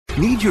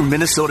Need your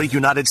Minnesota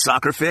United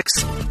soccer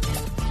fix?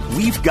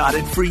 We've got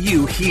it for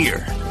you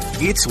here.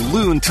 It's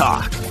Loon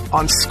Talk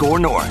on Score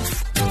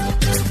North.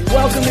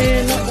 Welcome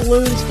in,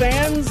 Loons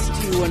fans,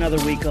 to another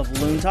week of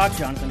Loon Talk.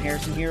 Jonathan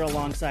Harrison here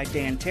alongside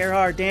Dan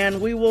Terhaar. Dan,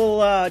 we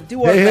will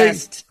do our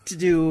best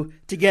to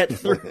get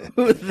through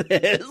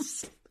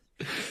this.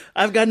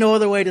 I've got no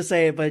other way to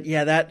say it, but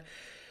yeah,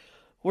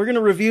 we're going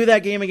to review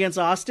that game against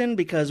Austin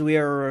because we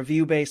are a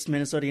review-based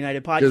Minnesota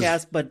United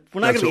podcast, but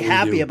we're not going to be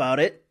happy about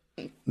it.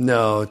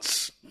 No,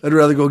 I'd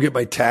rather go get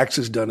my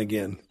taxes done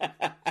again.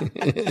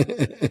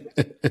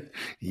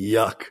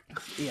 Yuck.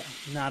 Yeah,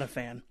 not a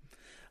fan.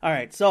 All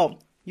right, so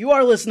you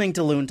are listening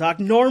to Loon Talk.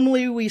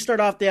 Normally we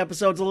start off the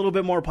episodes a little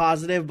bit more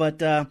positive,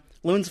 but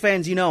Loons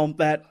fans, you know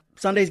that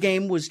Sunday's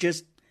game was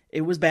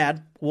it was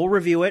bad. We'll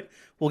review it.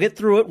 We'll get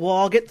through it. We'll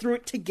all get through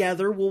it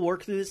together. We'll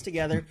work through this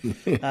together.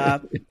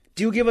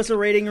 Do give us a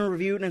rating, a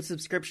review, and a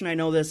subscription. I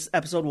know this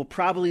episode will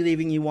probably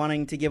leaving you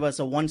wanting to give us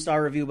a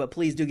 1-star review, but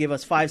please do give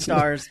us 5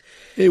 stars.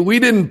 Hey, we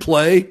didn't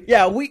play.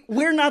 Yeah,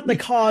 we're not the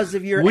cause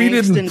of your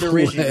angst and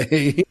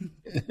derision.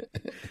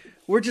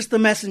 We're just the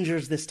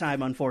messengers this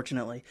time,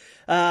 unfortunately.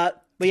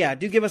 But yeah,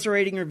 do give us a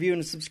rating, review,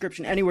 and a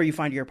subscription anywhere you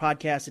find your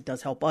podcast. It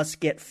does help us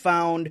get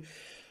found.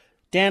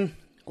 Dan,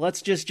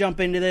 let's just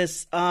jump into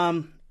this.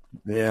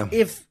 Yeah.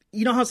 If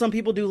you know how some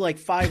people do like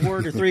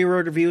 5-word or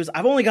 3-word reviews,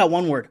 I've only got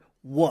 1 word: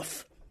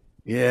 woof.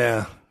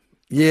 Yeah.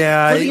 For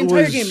the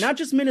entire game, not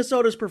just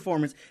Minnesota's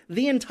performance,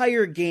 the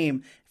entire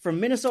game,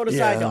 from Minnesota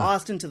side to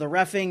Austin to the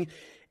reffing,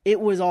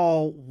 it was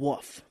all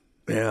woof.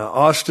 Yeah,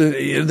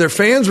 Austin, their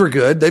fans were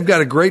good. They've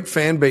got a great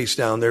fan base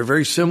down there,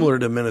 very similar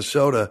to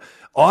Minnesota.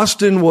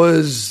 Austin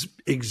was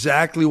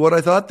exactly what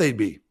I thought they'd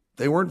be.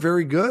 They weren't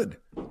very good.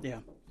 Yeah.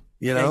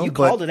 You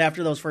called it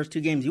after those first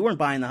 2 games. You weren't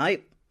buying the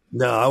hype.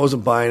 No, I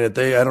wasn't buying it.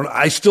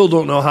 I still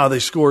don't know how they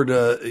scored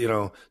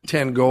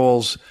 10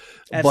 goals.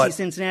 FC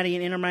Cincinnati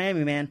and Inter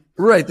Miami, man.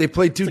 Right, they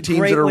played two teams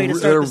that are way to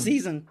start the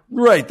season.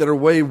 Right, that are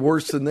way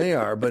worse than they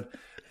are. But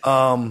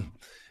I'm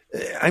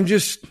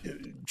just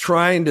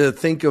trying to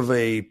think of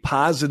a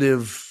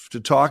positive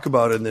to talk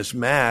about in this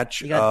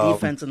match. You got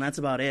defense, and that's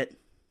about it.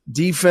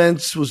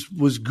 Defense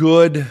was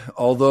good,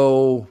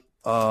 although,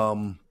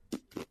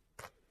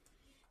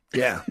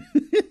 yeah.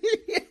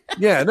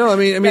 Yeah, no, I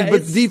mean,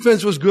 but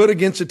defense was good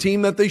against a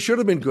team that they should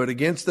have been good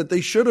against, that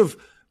they should have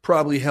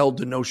probably held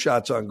to no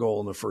shots on goal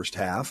in the first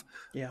half.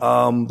 Yeah.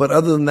 But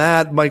other than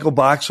that, Michael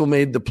Boxall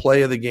made the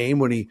play of the game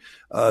when he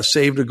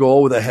saved a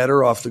goal with a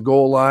header off the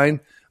goal line.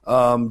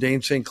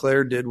 Dane St.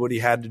 Clair did what he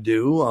had to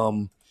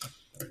do.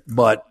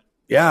 But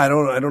yeah, I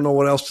don't know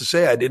what else to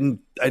say. I didn't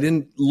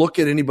look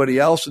at anybody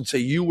else and say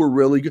you were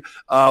really good.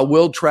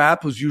 Will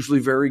Trapp was usually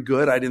very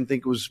good. I didn't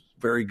think it was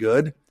very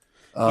good.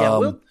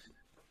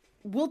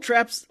 Will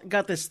Trapp's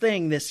got this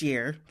thing this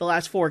year, the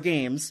last 4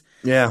 games.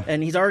 Yeah.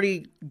 And he's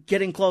already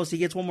getting close. He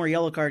gets 1 more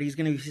yellow card. He's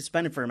going to be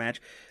suspended for a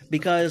match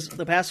because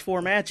the past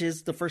 4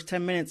 matches, the first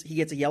 10 minutes, he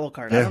gets a yellow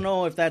card. Yeah. I don't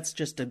know if that's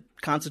just a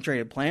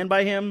concentrated plan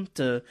by him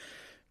to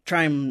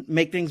try and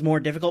make things more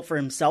difficult for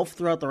himself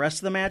throughout the rest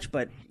of the match,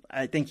 but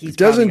I think he's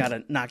probably got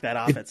to knock that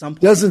off at some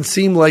point. It doesn't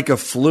seem like a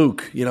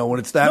fluke, when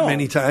it's that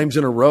many times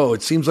in a row.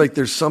 It seems like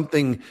there's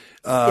something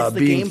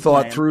being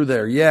thought through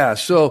there. Yeah.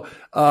 So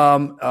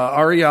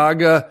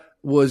Arriaga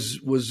was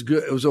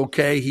good. It was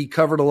okay. He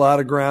covered a lot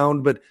of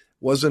ground, but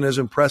wasn't as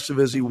impressive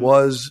as he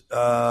was.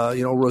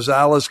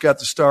 Rosales got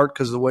the start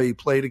because of the way he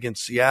played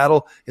against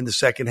Seattle in the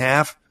second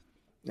half.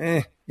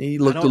 He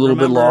looked a little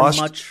bit lost.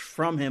 Much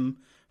from him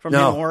or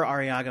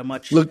Arriaga.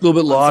 Much looked a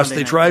little bit lost.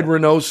 Sunday They tried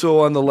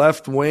Reynoso on the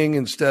left wing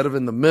instead of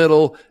in the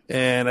middle,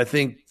 and I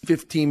think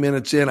 15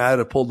 minutes in, I had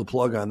to pull the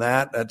plug on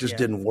that. That just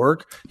didn't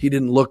work. He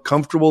didn't look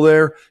comfortable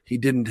there. He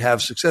didn't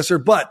have success there,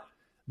 but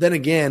then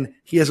again,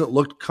 he hasn't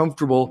looked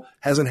comfortable,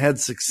 hasn't had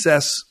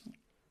success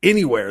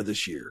anywhere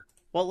this year.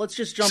 Well, let's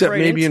just jump except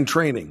right maybe in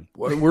training.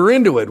 We're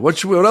into it.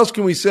 What else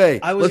can we say?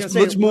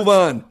 Let's move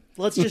on.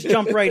 Let's just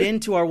jump right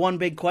into our one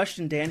big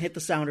question, Dan. Hit the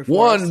sounder for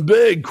us. One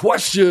big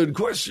question.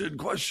 What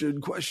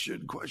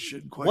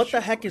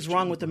the heck is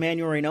wrong with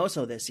Emanuel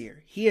Reynoso this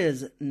year? He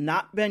has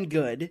not been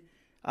good.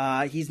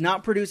 He's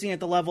not producing at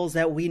the levels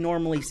that we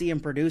normally see him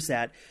produce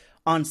at.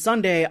 On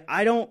Sunday,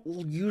 I don't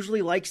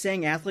usually like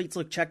saying athletes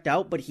look checked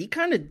out, but he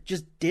kind of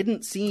just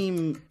didn't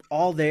seem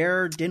all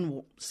there,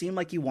 didn't seem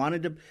like he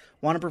wanted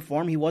to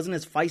perform. He wasn't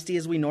as feisty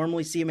as we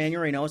normally see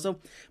Emanuel Reynoso.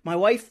 My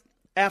wife,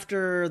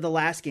 after the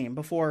last game,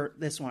 before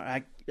this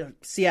one,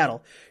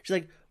 Seattle, she's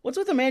like, what's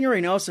with Emanuel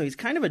Reynoso? He's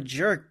kind of a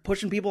jerk,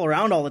 pushing people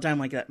around all the time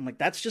like that. I'm like,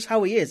 that's just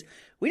how he is.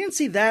 We didn't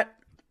see that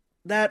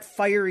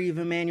fiery of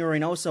Emanuel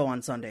Reynoso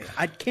on Sunday.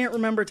 I can't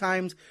remember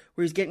times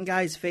where he's getting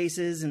guys'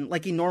 faces and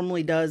like he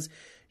normally does.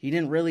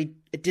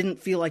 It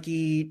didn't feel like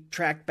he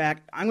tracked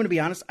back. I'm going to be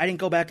honest, I didn't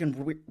go back and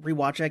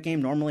rewatch that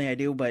game. Normally I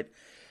do, but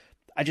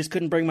I just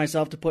couldn't bring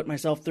myself to put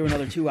myself through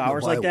another 2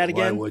 hours like that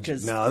again.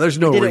 No, there's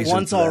no reason. Did it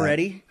once for that.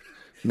 already.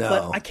 No,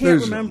 but I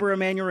can't remember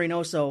Emanuel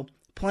Reynoso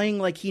playing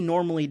like he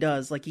normally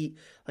does, like he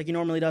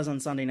normally does on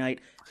Sunday night.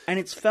 And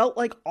it's felt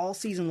like all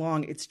season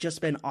long it's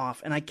just been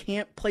off. And I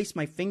can't place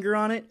my finger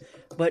on it,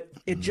 but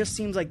it just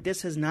seems like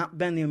this has not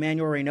been the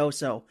Emanuel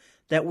Reynoso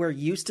that we're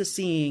used to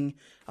seeing,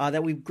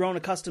 that we've grown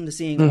accustomed to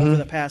seeing over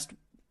the past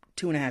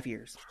 2.5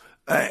 years.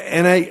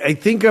 And I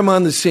think I'm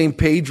on the same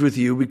page with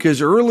you,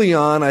 because early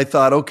on I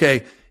thought,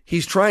 okay,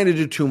 he's trying to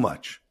do too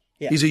much.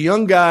 Yeah. He's a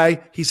young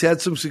guy. He's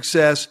had some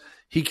success.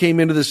 He came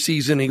into the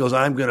season. He goes,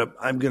 I'm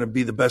gonna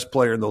be the best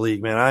player in the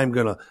league, man. I'm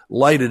gonna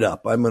light it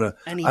up. I'm gonna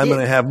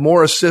have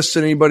more assists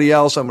than anybody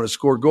else. I'm gonna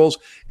score goals.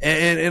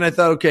 And I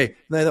thought, okay.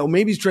 And I thought, well,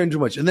 maybe he's trying too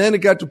much. And then it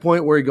got to a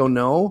point where you go,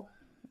 no,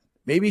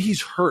 maybe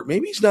he's hurt.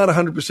 Maybe he's not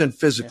 100%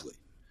 physically. Yeah.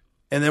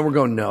 And then we're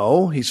going,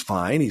 no, he's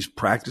fine. He's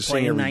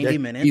practicing every 90 day.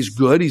 Minutes. He's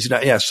good. He's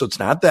not. Yeah. So it's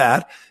not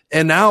that.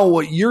 And now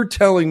what you're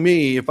telling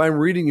me, if I'm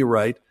reading you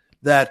right,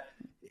 that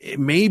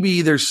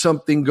maybe there's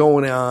something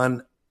going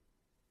on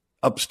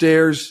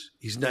upstairs.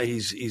 He's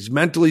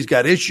mentally, he's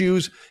got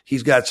issues.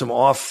 He's got some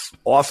off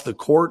the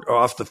court or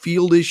off the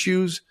field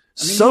issues.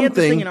 I mean, he had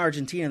this thing in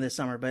Argentina this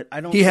summer, but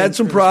I don't. He had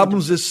some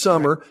problems this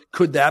summer. Right.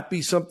 Could that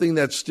be something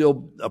that's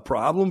still a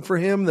problem for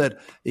him, that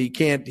he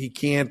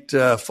can't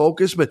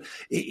focus? But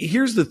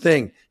here's the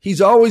thing: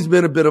 he's always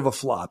been a bit of a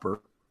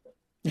flopper.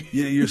 Some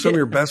of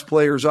your best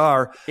players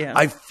are. Yeah.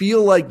 I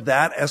feel like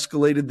that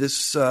escalated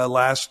this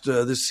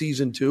this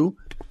season too.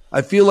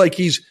 I feel like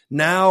he's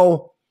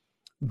now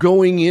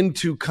going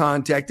into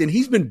contact, and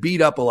he's been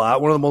beat up a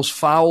lot, one of the most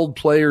fouled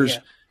players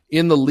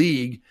in the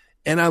league.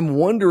 And I'm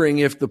wondering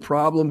if the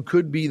problem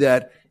could be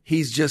that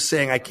he's just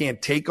saying, I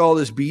can't take all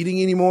this beating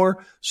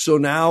anymore. So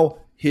now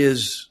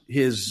his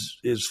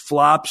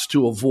flops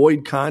to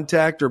avoid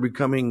contact are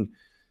becoming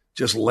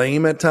just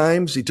lame at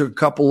times. He took a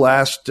couple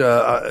last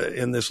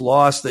in this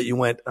loss that you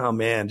went, oh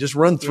man, just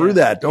run through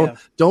that.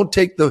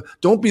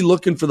 Don't be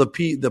looking for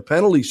the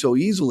penalty so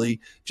easily.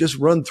 Just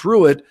run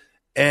through it.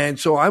 And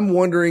so I'm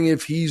wondering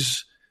if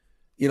he's,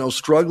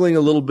 struggling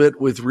a little bit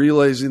with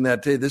realizing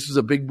that, hey, this is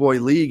a big boy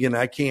league and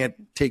I can't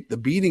take the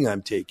beating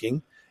I'm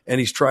taking. And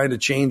he's trying to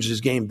change his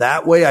game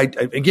that way.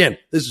 Again,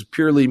 this is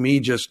purely me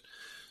just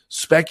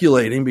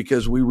speculating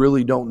because we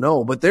really don't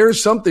know. But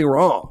there's something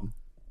wrong.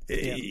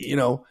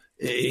 Yeah.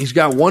 He's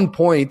got 1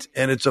 point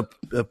and it's a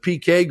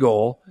PK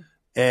goal,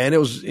 and it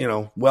was,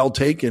 well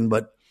taken.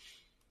 But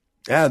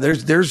yeah,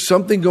 there's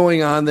something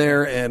going on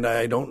there, and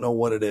I don't know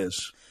what it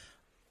is.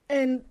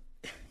 And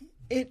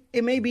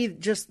it may be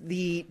just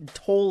the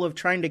toll of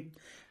trying to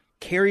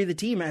carry the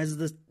team as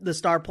the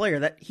star player,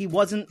 that he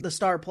wasn't the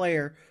star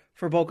player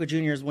for Boca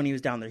Juniors when he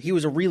was down there. He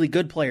was a really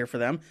good player for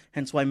them,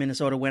 hence why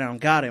Minnesota went out and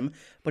got him.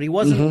 But he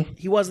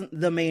wasn't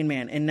the main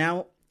man. And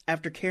now,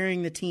 after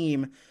carrying the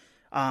team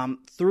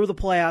through the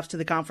playoffs to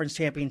the conference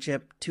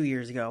championship 2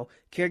 years ago,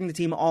 carrying the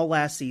team all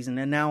last season,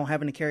 and now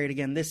having to carry it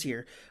again this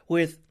year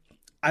with,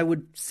 I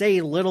would say,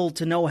 little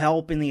to no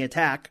help in the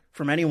attack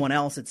from anyone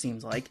else, it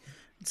seems like.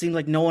 It seems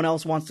like no one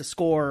else wants to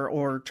score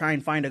or try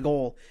and find a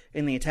goal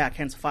in the attack,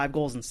 hence 5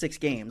 goals in 6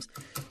 games.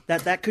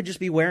 That could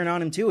just be wearing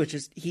on him too. It's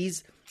just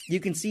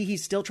you can see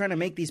he's still trying to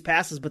make these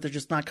passes, but they're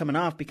just not coming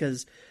off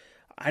because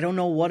I don't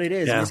know what it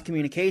is. Yeah.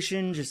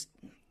 Miscommunication,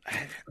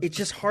 it's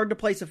just hard to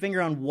place a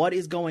finger on what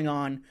is going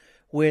on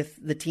with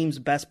the team's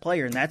best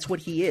player, and that's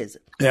what he is.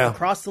 Yeah.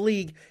 Across the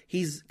league,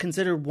 he's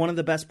considered one of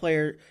the best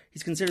player.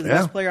 He's considered the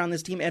best player on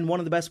this team and one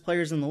of the best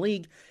players in the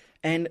league.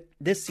 And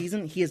this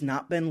season, he has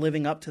not been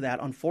living up to that,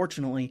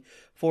 unfortunately,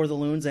 for the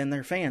Loons and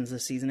their fans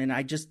this season. And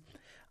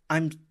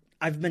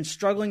I've been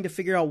struggling to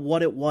figure out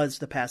what it was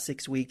the past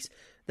 6 weeks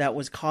that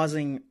was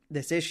causing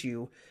this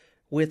issue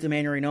with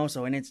Emanuel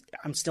Reynoso. And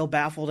I'm still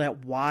baffled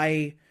at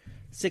why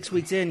 6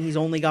 weeks in, he's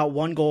only got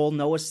 1 goal,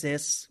 no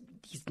assists.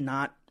 He's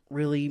not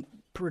really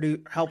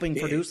helping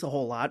produce a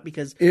whole lot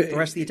because the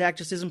rest of the attack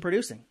just isn't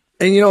producing.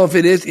 And,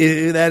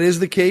 if that is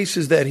the case,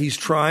 is that he's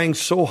trying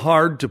so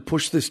hard to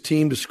push this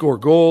team to score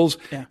goals,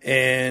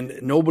 and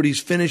nobody's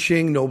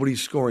finishing,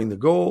 nobody's scoring the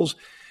goals.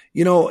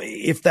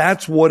 If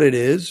that's what it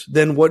is,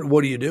 then what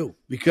do you do?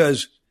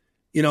 Because,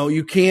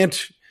 you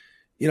can't,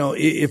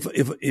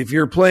 if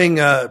you're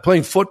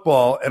playing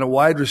football and a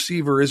wide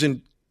receiver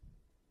isn't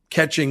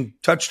catching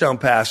touchdown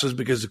passes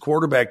because the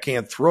quarterback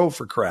can't throw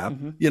for crap,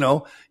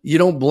 you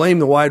don't blame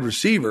the wide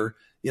receiver,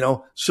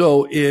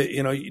 so,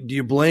 do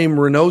you blame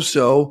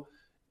Reynoso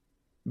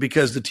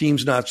because the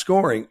team's not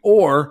scoring?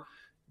 Or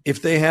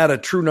if they had a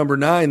true number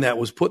 9 that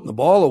was putting the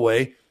ball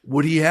away,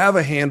 would he have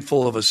a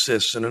handful of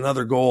assists and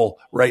another goal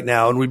right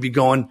now? And we'd be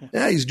going,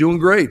 he's doing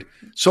great.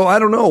 So I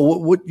don't know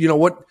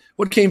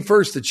what came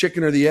first, the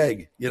chicken or the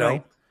egg,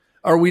 Right.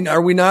 Are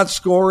we not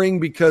scoring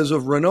because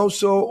of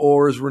Reynoso,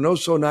 or is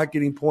Reynoso not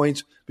getting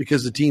points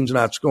because the team's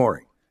not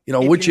scoring?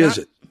 Which is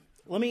it?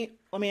 Let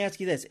me ask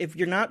you this. If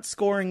you're not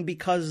scoring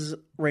because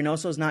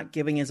Reynoso's not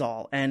giving his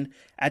all, and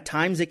at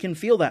times it can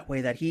feel that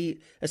way, that he,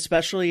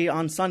 especially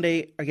on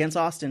Sunday against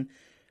Austin,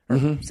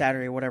 or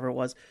Saturday, whatever it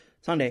was,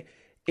 Sunday,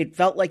 it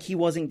felt like he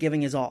wasn't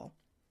giving his all.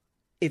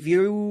 If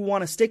you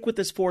want to stick with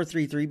this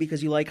 4-3-3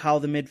 because you like how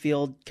the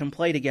midfield can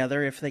play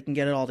together if they can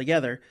get it all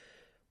together,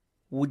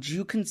 would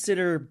you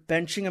consider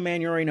benching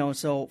Emanuel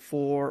Reynoso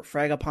for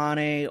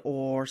Fragapane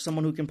or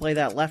someone who can play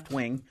that left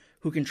wing,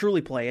 who can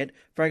truly play it?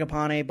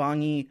 Fragapane,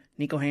 Bongi,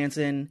 Nico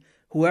Hansen,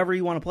 whoever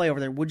you want to play over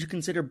there. Would you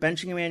consider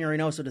benching Emanuel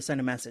Reynoso to send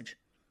a message?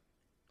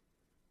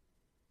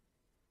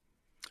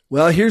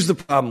 Well, here's the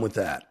problem with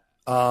that.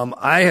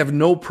 I have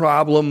no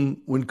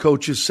problem when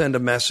coaches send a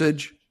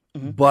message,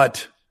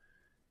 but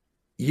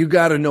you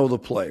got to know the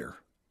player.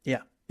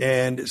 Yeah.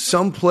 And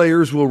some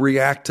players will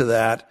react to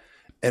that.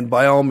 And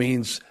by all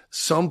means,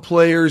 some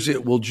players,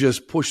 it will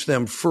just push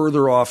them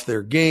further off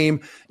their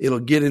game. It'll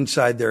get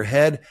inside their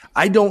head.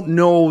 I don't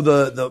know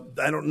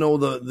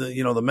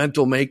the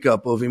mental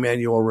makeup of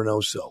Emanuel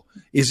Reynoso.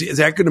 Is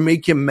that going to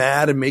make him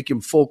mad and make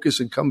him focus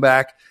and come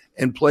back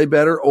and play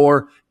better?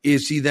 Or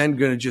is he then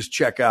going to just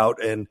check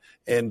out and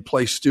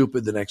play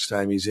stupid the next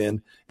time he's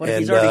in? But if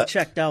he's already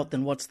checked out,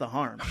 then what's the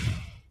harm?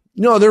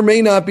 No, there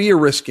may not be a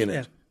risk in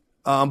it.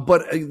 Yeah.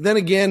 But then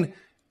again,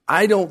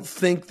 I don't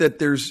think that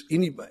there's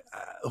any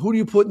who do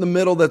you put in the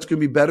middle that's going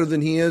to be better than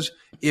he is?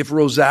 If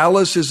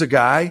Rosales is a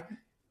guy,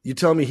 you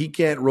tell me he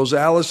can't,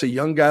 Rosales, a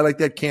young guy like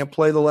that, can't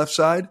play the left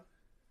side?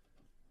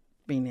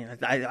 I mean,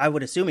 I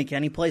would assume he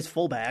can. He plays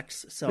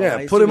fullbacks, so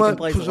yeah, put him on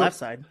the left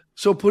side.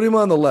 So put him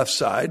on the left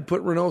side,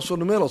 put Reynoso in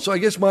the middle. So I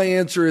guess my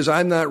answer is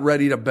I'm not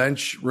ready to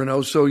bench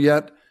Reynoso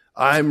yet.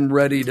 I'm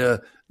ready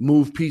to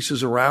move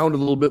pieces around a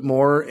little bit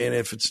more, and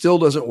if it still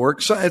doesn't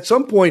work, so at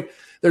some point,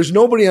 there's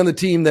nobody on the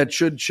team that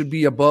should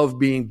be above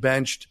being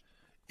benched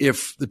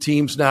if the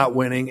team's not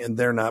winning and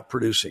they're not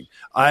producing.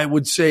 I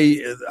would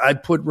say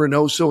I'd put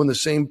Reynoso in the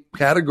same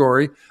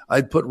category.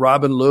 I'd put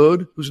Robin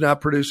Lod, who's not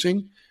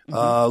producing.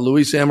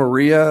 Luis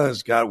Amarilla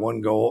has got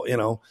one goal,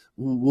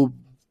 woo-woo,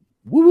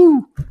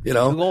 2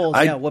 goals,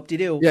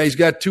 whoop-de-doo. Yeah, he's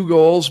got 2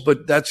 goals,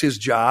 but that's his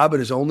job and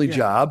his only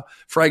job.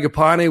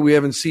 Fragapane, we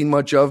haven't seen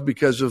much of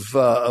because of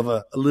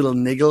a little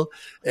niggle.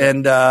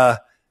 And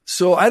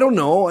so I don't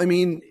know. I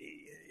mean,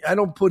 I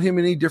don't put him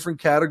in any different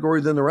category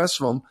than the rest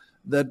of them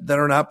that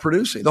are not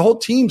producing. The whole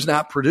team's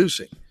not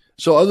producing.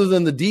 So other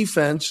than the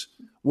defense,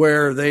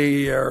 where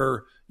they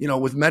are,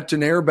 with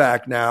Metanire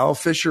back now,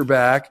 Fisher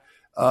back,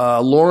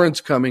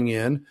 Lawrence coming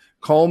in,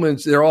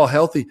 Coleman's, they're all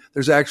healthy.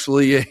 There's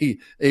actually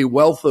a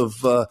wealth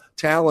of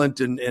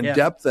talent and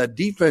depth at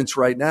defense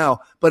right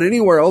now. But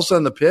anywhere else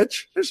on the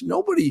pitch, there's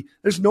nobody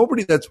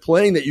that's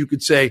playing that you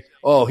could say,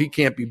 oh, he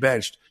can't be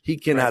benched. He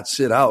cannot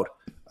sit out.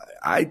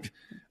 And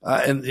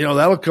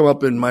that'll come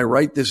up in my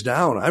write this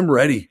down. I'm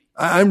ready.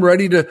 I'm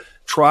ready to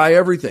try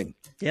everything.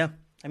 Yeah.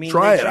 I mean,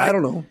 try it. I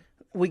don't know.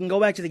 We can go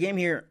back to the game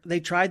here.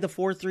 They tried the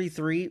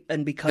 4-3-3,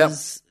 and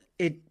because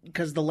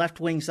the left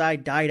wing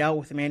side died out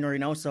with Emanuel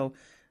Reynoso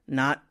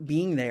not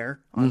being there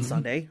on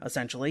Sunday,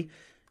 essentially,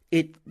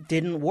 it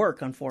didn't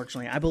work,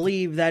 unfortunately. I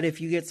believe that if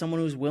you get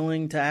someone who's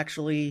willing to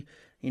actually,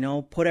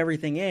 put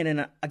everything in,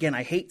 and again,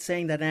 I hate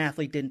saying that an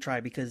athlete didn't try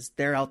because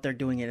they're out there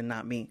doing it and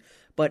not me,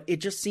 but it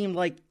just seemed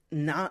like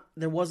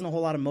there wasn't a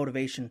whole lot of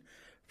motivation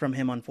from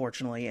him,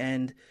 unfortunately.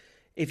 And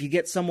if you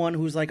get someone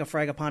who's like a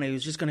Fragapane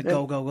who's just going to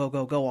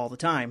go all the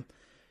time,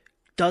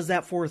 does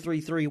that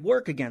 4-3-3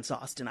 work against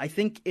Austin? I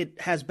think it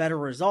has better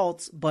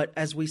results, but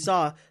as we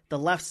saw, the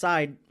left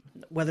side,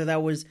 whether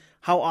that was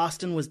how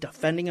Austin was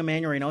defending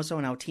Emanuel Reynoso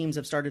and how teams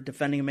have started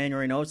defending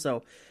Emanuel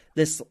Reynoso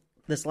this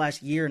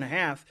last year and a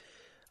half,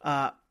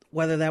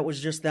 whether that was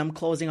just them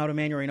closing out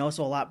Emanuel Reynoso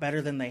a lot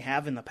better than they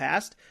have in the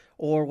past,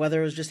 or whether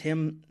it was just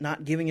him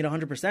not giving it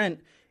 100%,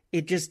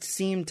 it just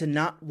seemed to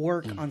not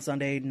work on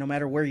Sunday, no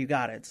matter where you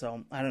got it.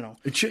 So I don't know.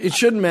 It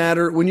shouldn't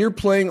matter when you're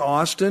playing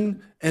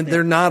Austin, and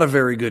they're not a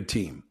very good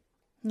team.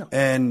 No,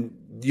 and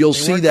you'll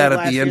see that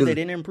at the end. They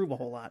didn't improve a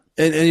whole lot,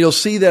 and you'll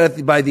see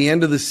that by the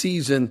end of the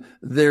season,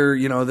 they're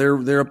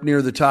up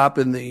near the top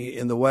in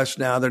the West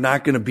now. They're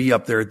not going to be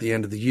up there at the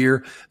end of the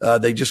year.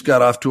 They just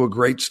got off to a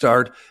great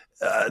start.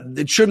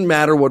 It shouldn't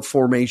matter what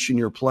formation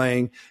you're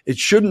playing. It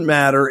shouldn't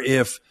matter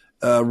if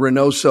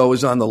Reynoso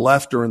is on the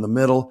left or in the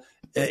middle.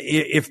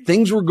 If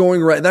things were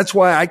going right, that's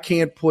why I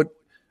can't put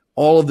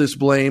all of this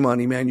blame on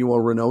Emanuel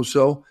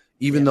Reynoso,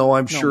 even though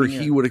I'm sure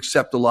he would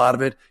accept a lot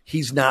of it.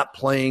 He's not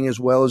playing as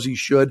well as he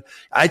should.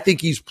 I think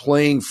he's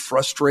playing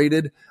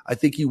frustrated. I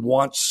think he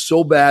wants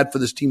so bad for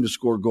this team to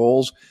score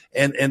goals.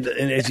 And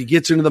as he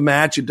gets into the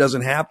match, it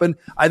doesn't happen.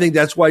 I think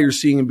that's why you're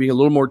seeing him being a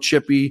little more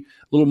chippy,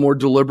 a little more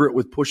deliberate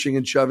with pushing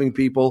and shoving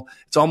people.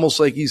 It's almost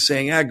like he's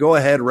saying, go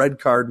ahead, red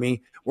card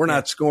me. We're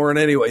not scoring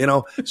anyway,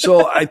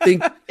 So I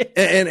think,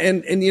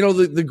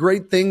 the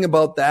great thing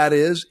about that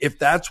is if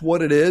that's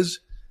what it is,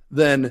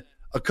 then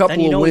a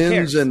couple of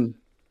wins and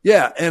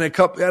a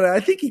couple, I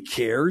think he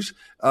cares.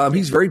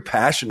 He's very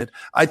passionate.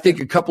 I think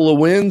a couple of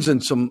wins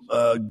and some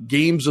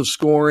games of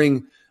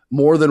scoring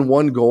more than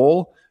one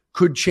goal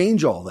could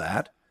change all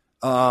that.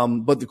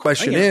 But the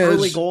question is,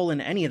 early goal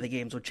in any of the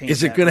games would change.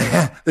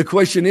 The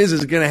question is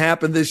it going to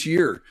happen this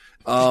year?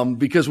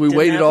 Because we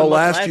waited all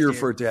last year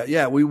for it to happen.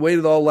 Yeah, we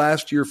waited all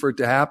last year for it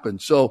to happen.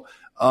 So,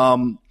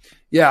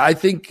 I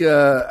think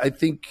I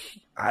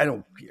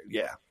don't.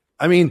 Yeah,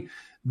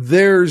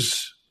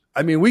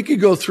 we could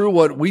go through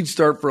what we'd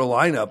start for a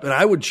lineup, and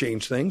I would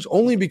change things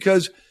only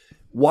because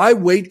why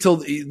wait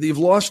till you've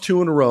lost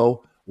 2 in a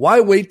row?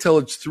 Why wait till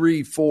it's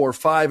 3, 4,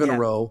 5 in a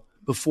row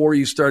before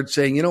you start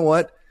saying, you know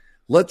what?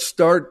 Let's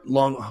start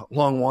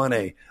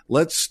Longwane.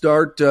 Let's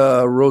start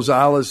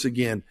Rosales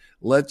again.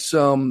 Let's,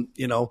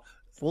 Well,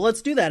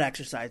 let's do that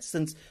exercise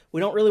since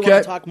we don't really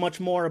want to talk much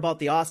more about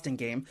the Austin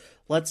game.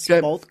 Let's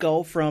both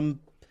go from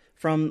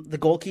the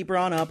goalkeeper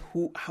on up,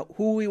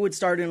 who we would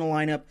start in a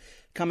lineup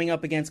coming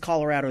up against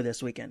Colorado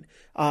this weekend.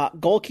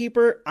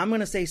 Goalkeeper, I'm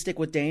going to say stick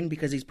with Dane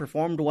because he's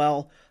performed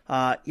well.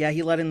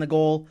 He let in the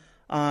goal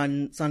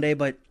on Sunday,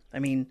 but, I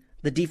mean,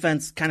 the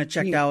defense kind of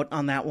checked out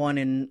on that one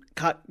and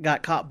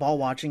got caught ball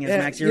watching as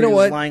Max Uri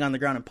was lying on the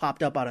ground and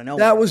popped up out of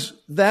nowhere.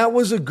 That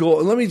was a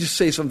goal. Let me just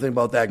say something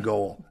about that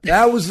goal.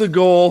 That was the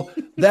goal.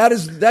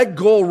 That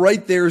goal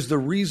right there is the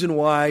reason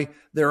why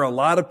there are a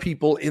lot of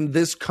people in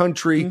this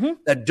country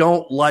that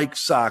don't like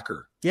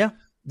soccer. Yeah.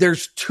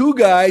 There's 2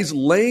 guys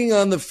laying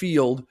on the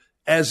field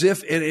as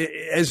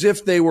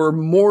if they were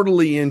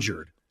mortally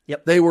injured.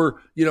 Yep. They were,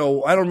 I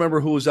don't remember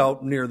who was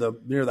out near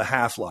the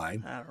half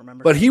line. I don't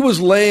remember. But he was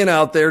laying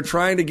out there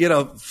trying to get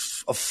a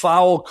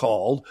foul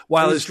called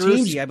while his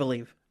team, I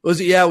believe.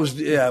 Was it? Yeah,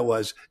 it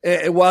was.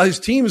 While his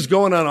team is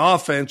going on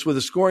offense with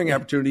a scoring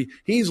opportunity,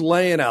 he's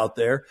laying out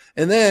there.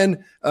 And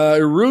then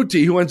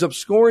Ruti, who ends up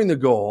scoring the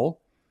goal,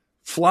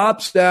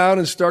 flops down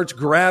and starts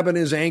grabbing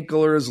his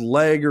ankle or his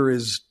leg or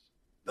his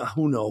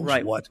who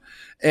knows what,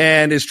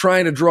 and is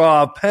trying to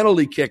draw a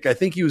penalty kick. I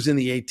think he was in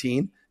the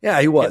 18.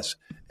 Yeah, he was.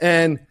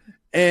 Yep.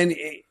 And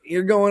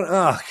you're going,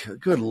 oh,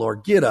 good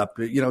Lord, get up.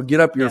 Get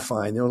up, you're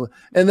fine.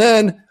 And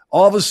then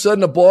all of a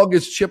sudden a ball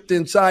gets chipped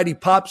inside. He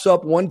pops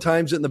up one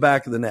time in the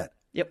back of the net.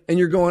 Yep. And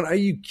you're going, are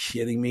you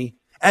kidding me?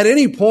 At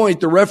any point,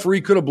 the referee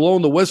could have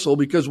blown the whistle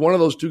because one of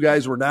those 2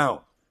 guys were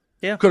down.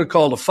 Yeah. Could have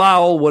called a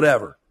foul,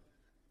 whatever.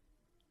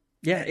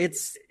 Yeah,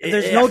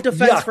 there's no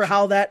defense for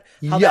how that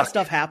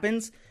stuff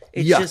happens.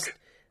 It's just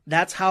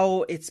that's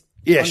how it's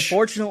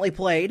unfortunately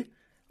played.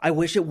 I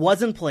wish it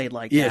wasn't played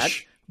like that.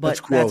 But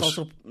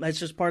that's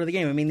just part of the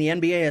game. I mean, the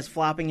NBA is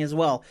flopping as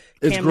well.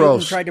 It's Cam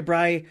gross. Newton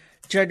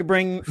tried to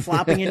bring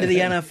flopping into the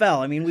NFL.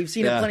 I mean, we've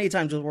seen it plenty of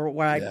times where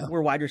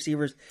wide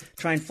receivers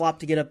try and flop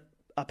to get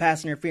a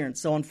pass interference.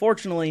 So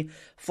unfortunately,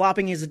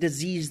 flopping is a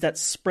disease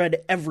that's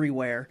spread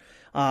everywhere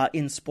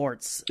in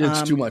sports.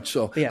 It's too much.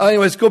 So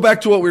anyways, go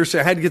back to what we were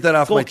saying. I had to get that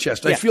off my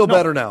chest. I feel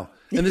better now.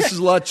 And this is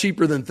a lot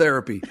cheaper than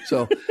therapy.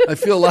 So I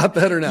feel a lot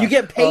better now. You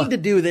get paid to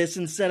do this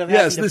instead of having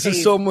to Yes, this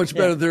is so much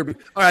better than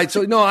therapy. All right.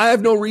 So, no, I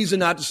have no reason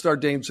not to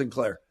start Dane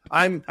Sinclair.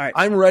 I'm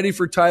ready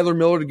for Tyler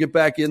Miller to get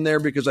back in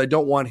there because I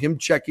don't want him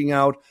checking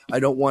out.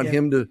 I don't want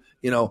him to,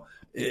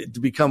 to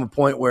become a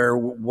point where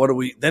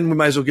then we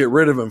might as well get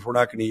rid of him if we're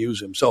not going to use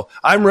him. So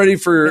I'm ready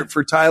for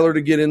Tyler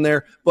to get in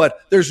there, but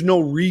there's no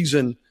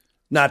reason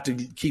not to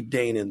keep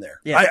Dane in there.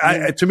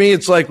 Yeah, to me,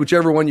 it's like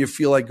whichever one you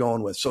feel like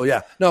going with. So,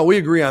 we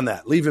agree on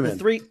that. Leave him in.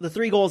 The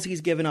 3 goals he's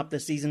given up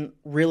this season,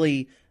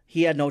 really,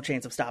 he had no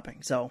chance of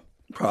stopping. So,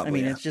 probably,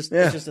 it's just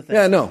a thing.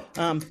 Yeah, no.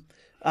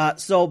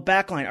 So,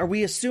 backline, are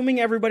we assuming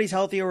everybody's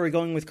healthy or are we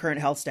going with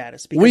current health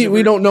status? Because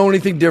we don't know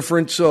anything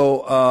different,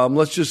 so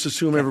let's just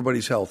assume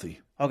everybody's healthy.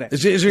 Okay.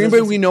 Is there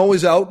anybody we know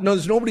is out? No,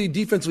 there's nobody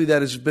defensively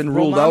that has been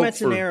ruled out.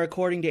 Romain,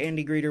 according to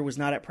Andy Greeter, was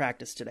not at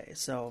practice today.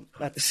 So,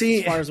 that's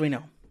as far as we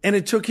know. And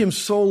it took him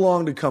so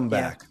long to come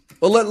back.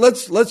 Well,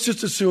 let's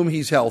just assume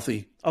he's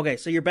healthy. Okay,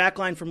 so your back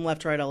line from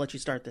left to right, I'll let you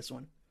start this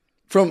one.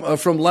 From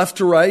left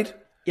to right?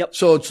 Yep.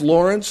 So it's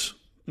Lawrence,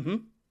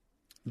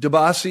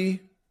 Debasi,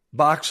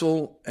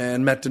 Boxall,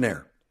 and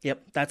Mettenaire.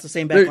 Yep, that's the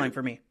same back line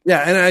for me.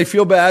 Yeah, and I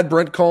feel bad.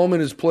 Brent Coleman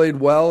has played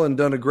well and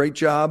done a great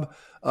job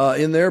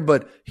in there,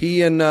 but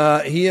he and who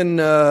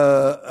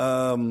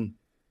am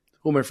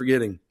I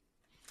forgetting?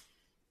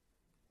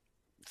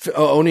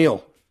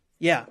 O'Neill.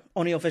 Yeah,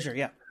 O'Neill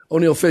Fisher,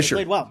 O'Neill Fisher.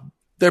 They played well.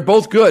 They're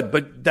both good,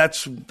 but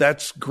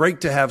that's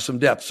great to have some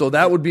depth. So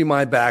that would be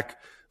my back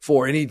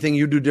four. Anything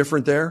you do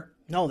different there?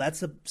 No, that's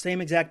the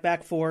same exact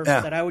back four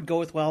that I would go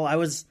with. Well, I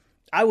was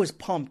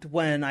pumped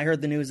when I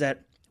heard the news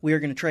that we were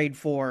going to trade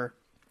for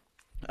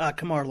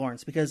Kamar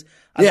Lawrence because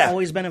I've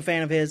always been a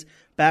fan of his,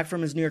 back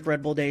from his New York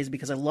Red Bull days,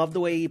 because I love the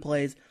way he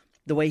plays,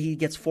 the way he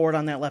gets forward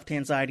on that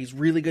left-hand side. He's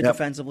really good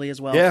defensively as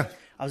well. Yeah.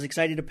 I was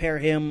excited to pair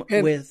him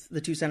with the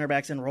 2 center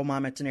backs and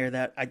Romain Mettenaire.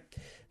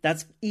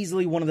 That's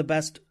easily one of the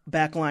best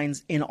back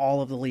lines in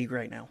all of the league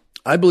right now.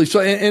 I believe so.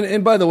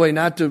 And by the way,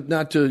 not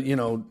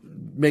to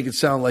make it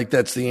sound like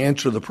that's the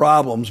answer to the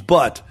problems,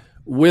 but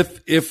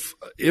if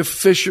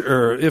Fisher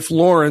or if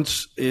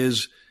Lawrence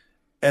is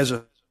as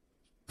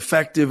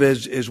effective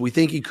as we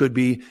think he could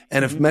be,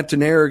 and if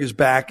Mettenaire is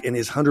back and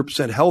is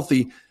 100%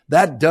 healthy,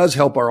 that does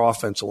help our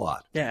offense a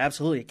lot. Yeah,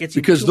 absolutely. It gets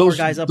you because more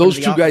guys up those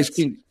into the two offense. guys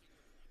can.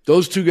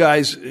 Those two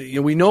guys,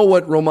 we know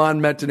what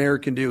Romain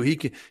Mettenaire can do.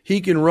 He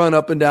can run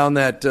up and down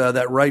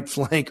that right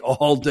flank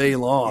all day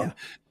long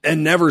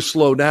and never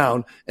slow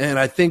down. And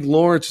I think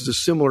Lawrence is a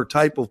similar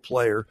type of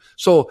player.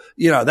 So,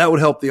 that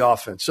would help the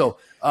offense. So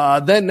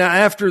then now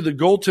after the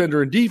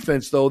goaltender and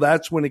defense, though,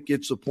 that's when it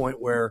gets to the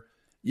point where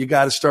you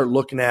got to start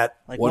looking at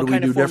what do we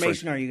do different. What kind of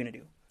formation are you going to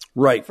do?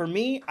 Right. For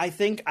me, I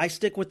think I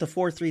stick with the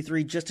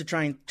 4-3-3 just to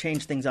try and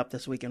change things up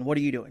this weekend. What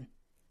are you doing?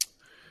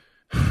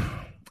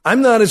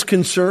 I'm not as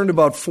concerned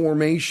about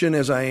formation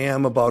as I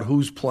am about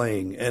who's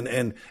playing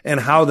and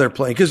how they're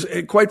playing. Because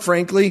quite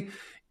frankly,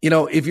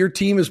 if your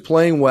team is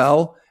playing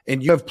well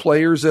and you have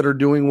players that are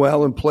doing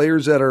well and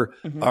players that are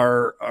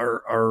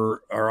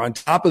on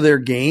top of their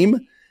game,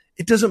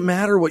 it doesn't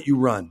matter what you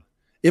run.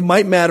 It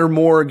might matter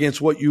more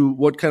against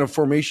what kind of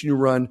formation you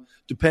run,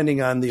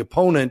 depending on the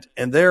opponent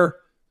and their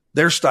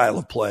style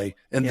of play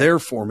and their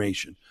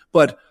formation.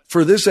 But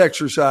for this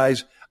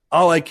exercise,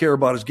 all I care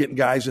about is getting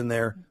guys in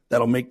there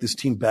that'll make this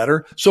team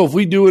better. So if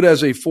we do it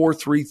as a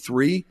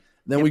 4-3-3,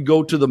 then we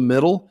go to the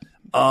middle.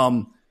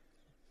 Up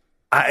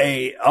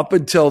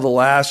until the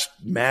last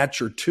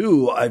match or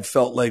two, I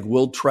felt like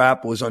Will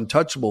Trapp was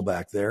untouchable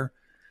back there.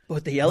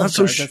 With the yellow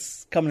card,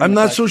 that's coming. I'm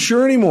not so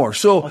sure anymore.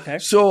 So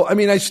I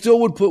mean, I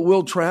still would put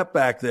Will Trapp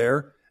back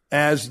there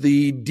as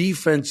the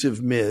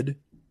defensive mid.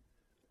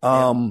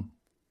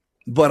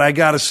 But I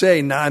got to say,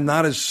 I'm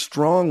not as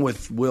strong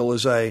with Will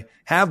as I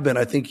have been.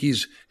 I think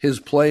his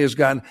play has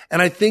gotten,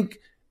 and I think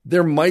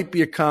there might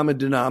be a common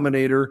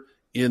denominator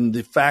in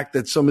the fact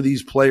that some of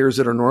these players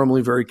that are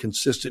normally very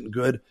consistent and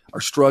good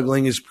are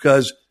struggling is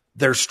because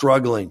they're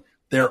struggling.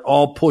 They're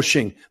all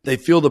pushing. They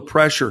feel the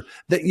pressure.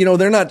 That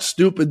they're not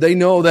stupid. They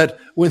know that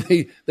when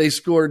they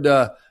scored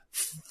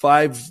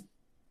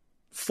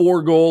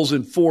 4 goals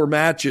in 4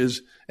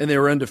 matches and they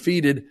were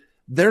undefeated,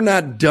 they're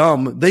not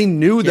dumb. They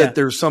knew that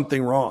there's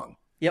something wrong.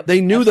 Yep, they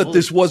knew that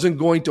this wasn't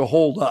going to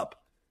hold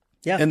up.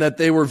 Yeah. And that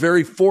they were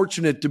very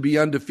fortunate to be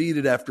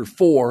undefeated after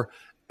 4.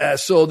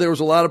 So there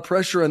was a lot of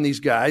pressure on these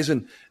guys,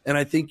 and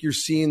I think you're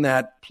seeing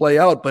that play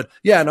out. But,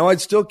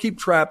 I'd still keep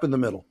Trapp in the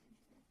middle.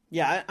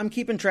 Yeah, I'm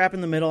keeping Trapp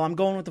in the middle. I'm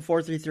going with the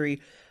 4-3-3.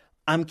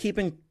 I'm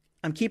keeping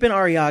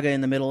Arriaga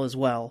in the middle as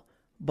well.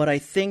 But I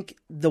think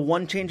the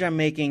one change I'm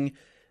making,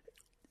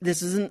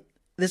 this isn't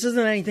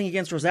anything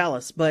against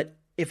Rosales, but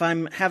if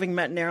I'm having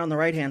Mettenair on the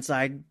right-hand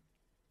side,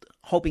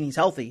 hoping he's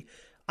healthy,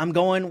 I'm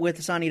going with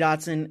Hassani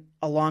Dotson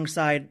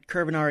alongside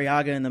Kervin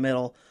Arriaga in the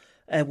middle,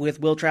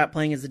 with Will Trapp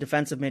playing as the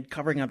defensive mid,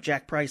 covering up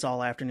Jack Price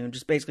all afternoon.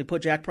 Just basically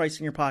put Jack Price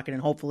in your pocket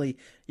and hopefully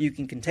you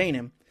can contain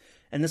him.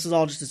 And this is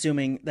all just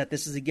assuming that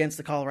this is against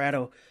the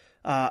Colorado,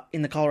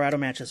 in the Colorado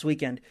match this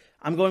weekend.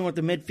 I'm going with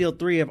the midfield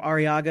 3 of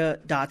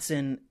Arriaga,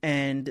 Dotson,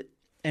 and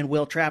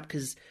Will Trapp,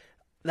 because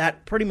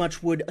that pretty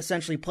much would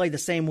essentially play the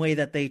same way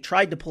that they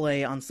tried to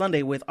play on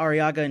Sunday, with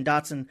Arriaga and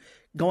Dotson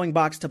going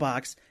box to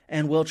box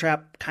and Will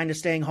Trapp kind of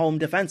staying home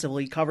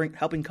defensively,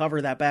 helping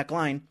cover that back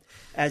line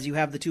as you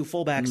have the 2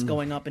 fullbacks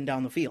going up and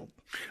down the field.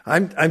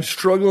 I'm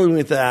struggling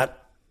with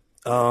that.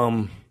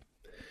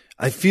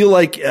 I feel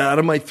like out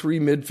of my 3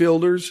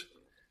 midfielders,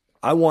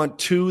 I want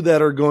 2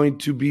 that are going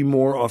to be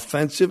more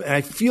offensive. And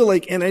I feel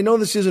like, and I know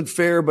this isn't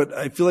fair, but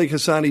I feel like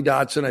Hassani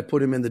Dotson, I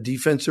put him in the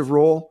defensive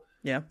role.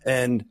 Yeah.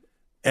 And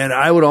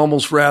I would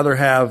almost rather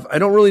have, I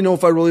don't really know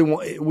if I really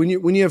want, when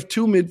you have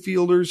 2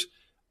 midfielders,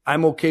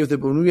 I'm okay with it.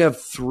 But when we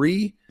have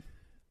 3,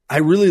 I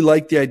really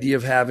like the idea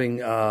of having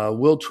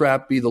Will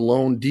Trapp be the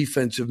lone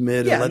defensive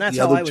mid and let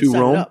the other 2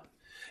 roam.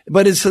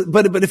 But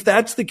if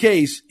that's the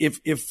case, if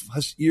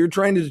you're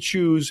trying to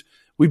choose,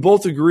 we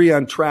both agree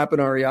on Trapp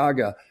and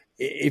Arriaga.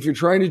 If you're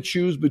trying to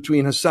choose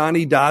between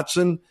Hassani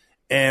Dotson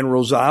and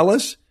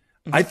Rosales,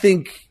 I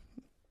think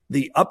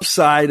the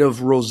upside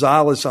of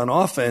Rosales on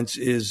offense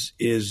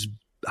is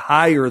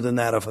higher than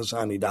that of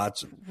Hassani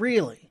Dotson.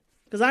 Really?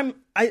 Because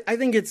I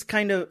think it's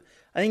kind of,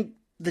 I think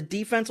the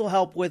defense will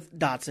help with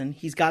Dotson.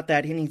 He's got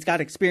that, and he's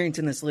got experience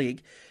in this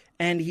league.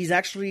 And he's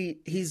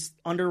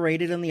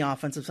underrated on the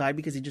offensive side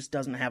because he just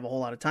doesn't have a whole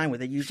lot of time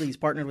with it. Usually he's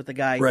partnered with a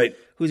guy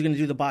who's going to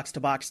do the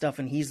box-to-box stuff,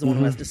 and he's the one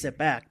who has to sit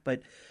back.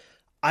 But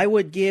I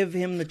would give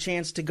him the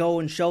chance to go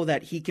and show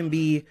that he can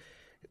be,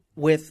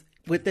 with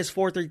this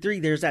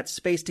 4-3-3, there's that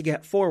space to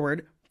get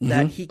forward,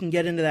 that he can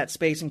get into that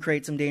space and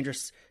create some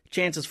dangerous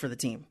chances for the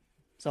team.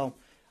 So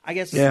I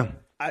guess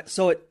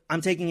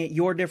I'm taking it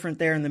you're different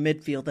there in the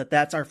midfield,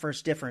 that's our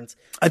first difference.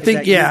 I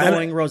think, you're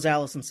going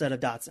Rosales instead of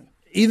Dotson.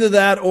 Either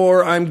that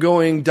or I'm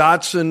going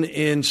Dotson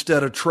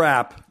instead of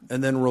Trapp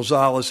and then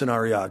Rosales and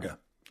Arriaga.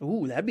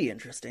 Ooh, that'd be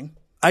interesting.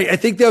 I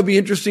think that would be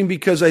interesting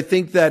because I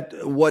think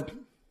that what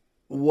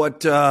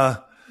Hassani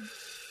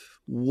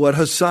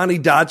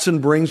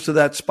Dotson brings to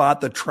that spot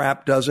that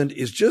Trapp doesn't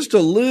is just a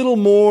little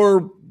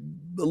more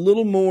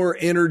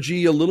energy,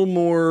 he's a little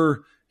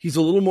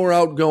more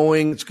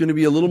outgoing. It's going to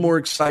be a little more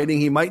exciting.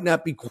 He might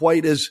not be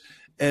quite as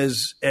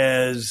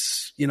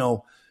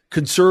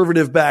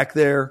conservative back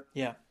there.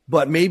 Yeah.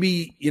 But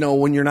maybe,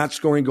 when you're not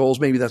scoring goals,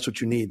 maybe that's what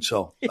you need.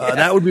 So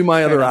that would be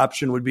my other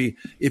option, would be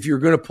if you're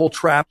going to pull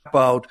Trapp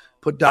out,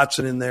 put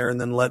Dotson in there and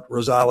then let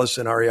Rosales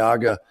and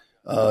Arriaga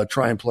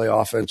try and play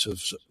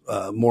offensive,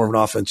 more of an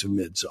offensive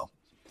mid. So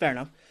fair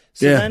enough.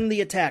 So then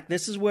the attack,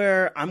 this is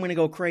where I'm going to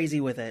go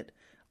crazy with it.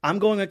 I'm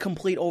going a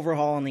complete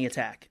overhaul on the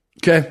attack.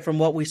 Okay. From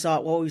what we've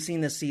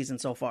seen this season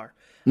so far.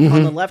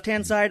 On the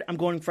left-hand side, I'm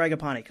going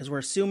Fragapane because we're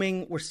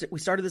assuming we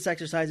started this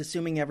exercise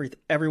assuming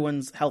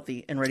everyone's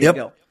healthy and ready to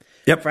go.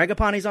 Yep.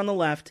 Fragapane's on the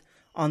left.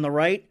 On the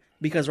right,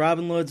 because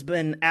Robin Lod's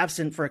been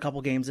absent for a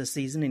couple games this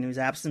season, and he was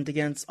absent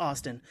against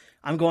Austin.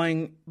 I'm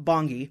going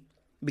Bongi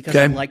because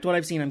I liked what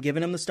I've seen. I'm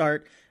giving him the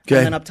start.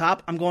 And then up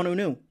top, I'm going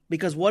Unu.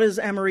 Because what has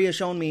Amaria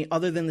shown me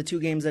other than the 2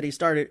 games that he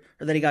started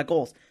or that he got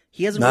goals?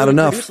 He hasn't really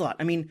produced a lot.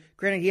 I mean,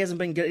 granted, he hasn't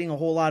been getting a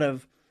whole lot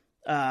of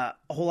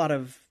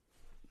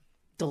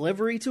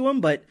delivery to him,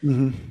 but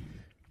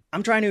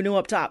I'm trying Unu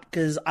up top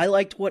because I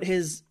liked what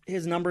his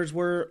numbers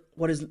were,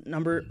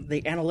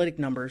 the analytic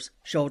numbers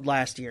showed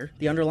last year,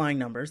 the underlying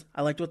numbers.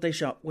 I liked what they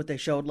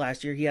showed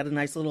last year. He had a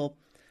nice little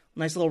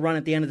run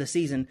at the end of the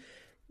season.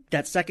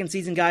 That second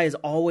season guy is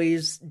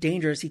always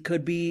dangerous. It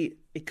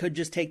could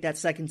just take that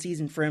second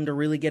season for him to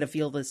really get a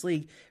feel of this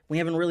league. We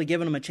haven't really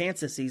given him a chance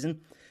this season.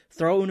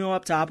 Throw Unu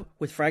up top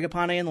with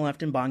Fragapane on the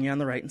left and Bongi on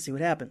the right and see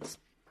what happens.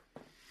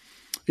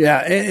 Yeah,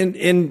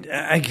 and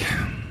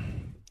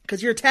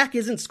because your attack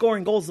isn't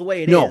scoring goals the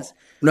way it is.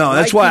 No,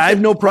 that's why I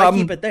have no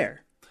problem. Keep it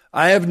there.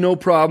 I have no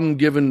problem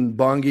giving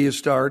Bongi a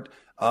start.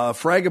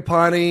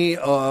 Fragapane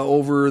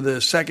over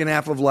the second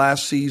half of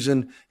last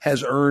season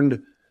has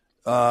earned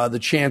the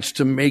chance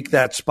to make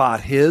that spot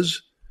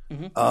his.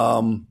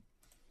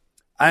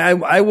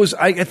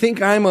 I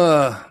think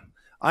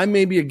I'm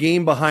maybe a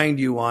game behind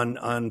you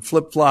on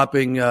flip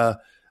flopping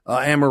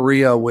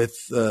Amaria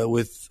with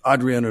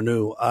Adrien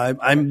Unu.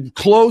 I'm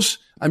close.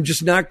 I'm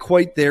just not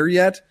quite there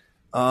yet.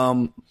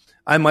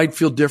 I might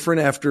feel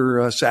different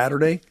after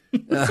Saturday,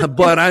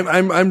 but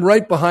I'm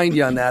right behind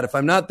you on that. If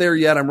I'm not there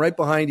yet, I'm right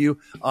behind you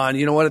on.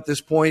 You know what? At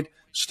this point,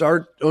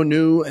 start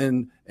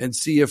Unu and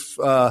see if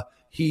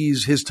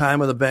his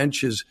time on the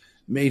bench has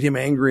made him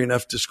angry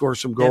enough to score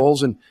some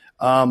goals. And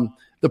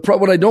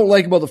what I don't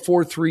like about the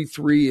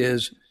 4-3-3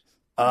 is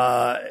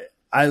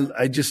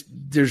I just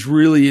there's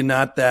really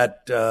not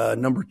that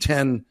number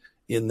 10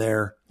 in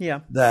there.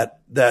 Yeah.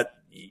 That.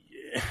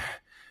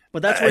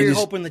 But that's where you're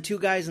hoping the 2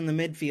 guys in the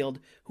midfield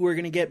who are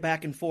going to get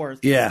back and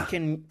forth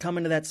can come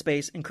into that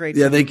space and create.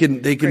 Yeah, they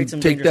can take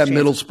that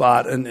middle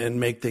spot and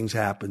make things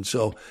happen.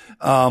 So,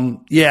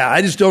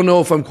 I just don't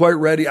know if I'm quite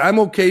ready. I'm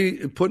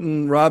okay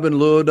putting Robin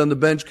Lod on the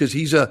bench because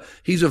he's a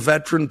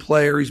veteran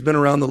player. He's been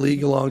around the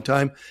league a long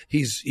time.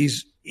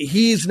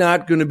 He's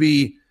not going to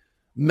be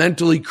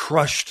mentally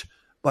crushed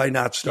by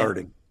not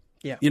starting.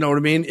 Yeah. You know what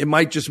I mean? It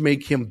might just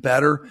make him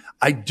better.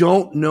 I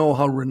don't know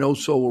how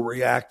Reynoso will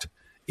react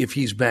if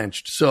he's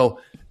benched. So,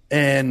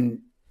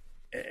 and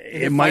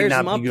it might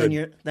not be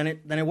good. Then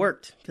it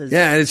worked.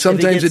 And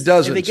sometimes it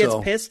doesn't. If he gets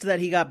pissed that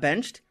he got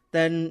benched,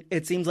 then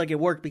it seems like it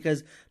worked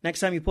because next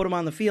time you put him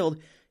on the field,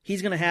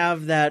 he's going to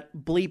have that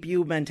bleep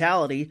you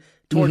mentality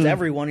towards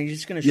everyone. He's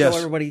just going to show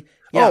everybody,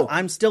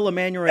 I'm still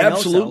Emanuel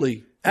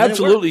Reynoso.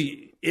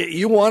 Absolutely.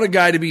 You want a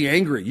guy to be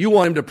angry. You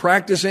want him to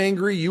practice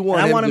angry. I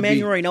want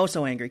Emanuel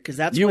Reynoso angry because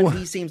that's when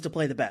he seems to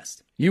play the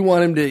best. You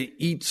want him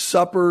to eat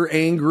supper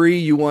angry.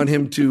 You want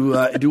him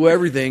to do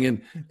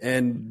everything,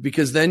 and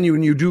because then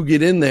when you do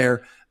get in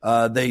there,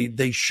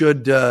 they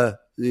should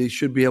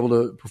be able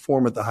to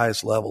perform at the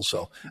highest level.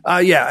 So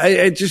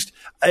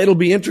it'll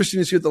be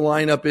interesting to see what the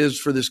lineup is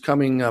for this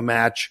coming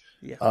match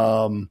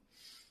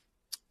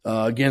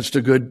against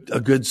a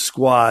good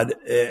squad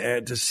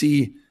to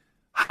see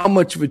how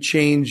much of a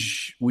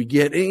change we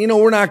get.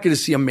 We're not going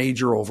to see a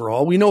major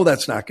overhaul. We know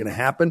that's not going to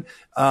happen.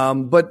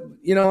 But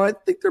I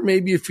think there may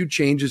be a few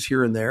changes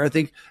here and there. I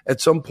think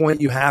at some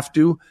point you have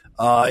to.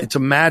 It's a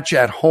match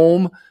at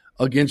home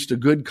against a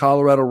good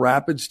Colorado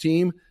Rapids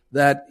team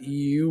that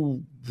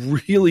you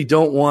really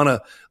don't want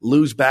to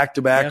lose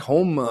back-to-back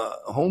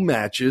home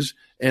matches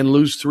and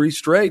lose 3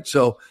 straight.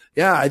 So,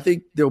 I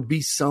think there'll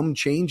be some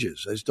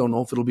changes. I just don't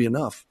know if it'll be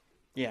enough.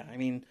 Yeah, I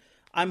mean,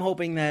 I'm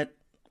hoping that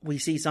we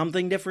see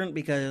something different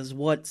because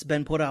what's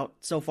been put out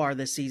so far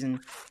this season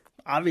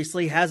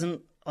obviously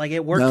hasn't,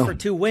 it worked for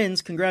 2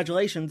 wins.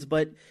 Congratulations.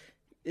 But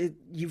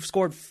you've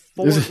scored 5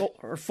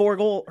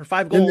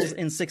 goals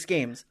in 6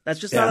 games. That's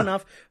just not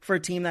enough for a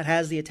team that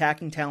has the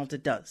attacking talent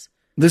it does.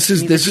 This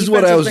is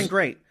what I was been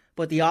great,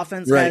 but the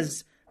offense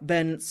has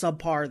been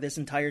subpar this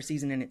entire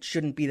season, and it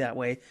shouldn't be that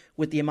way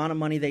with the amount of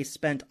money they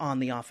spent on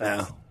the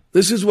offense. Yeah.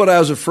 This is what I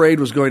was afraid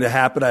was going to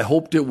happen. I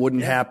hoped it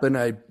wouldn't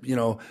happen.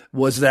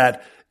 Was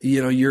that,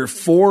 you're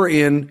 4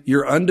 in,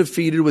 you're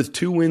undefeated with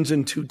 2 wins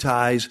and 2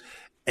 ties.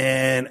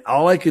 And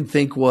all I could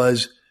think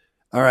was,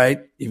 all right,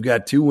 you've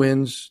got 2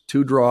 wins,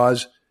 2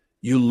 draws,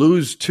 you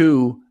lose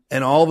 2,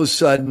 and all of a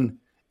sudden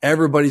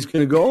everybody's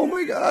going to go, oh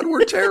my God,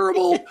 we're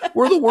terrible.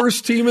 We're the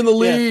worst team in the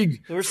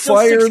league.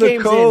 Fire the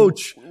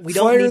coach. We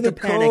don't need to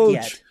panic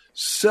yet.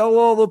 Sell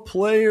all the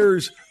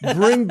players.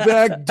 Bring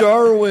back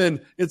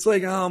Darwin. It's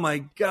like, oh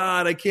my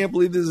God, I can't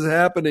believe this is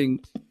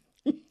happening.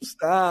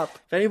 Stop.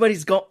 If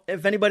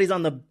anybody's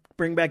on the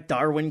Bring Back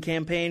Darwin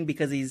campaign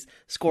because he's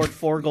scored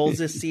 4 goals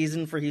this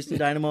season for Houston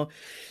Dynamo,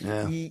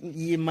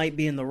 you might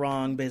be in the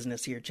wrong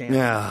business here, champ.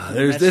 Yeah,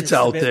 it's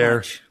out there.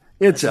 Much.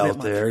 It's out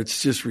there.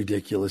 It's just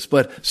ridiculous.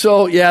 But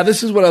so,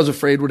 this is what I was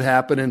afraid would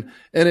happen, and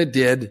it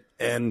did.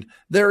 And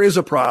there is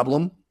a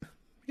problem.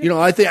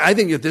 I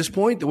think at this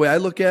point, the way I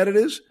look at it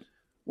is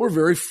we're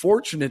very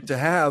fortunate to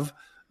have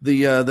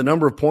the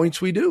number of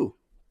points we do.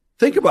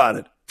 Think about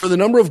it. For the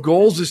number of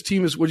goals this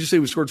team is, what'd you say,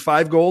 we scored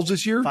 5 goals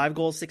this year? 5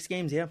 goals, 6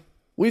 games, yeah.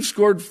 We've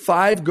scored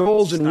 5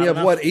 goals, and we have,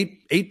 enough.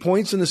 8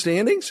 points in the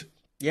standings?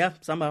 Yeah,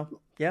 somehow,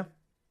 yeah.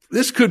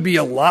 This could be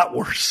a lot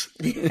worse.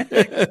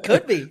 It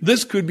could be.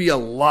 This could be a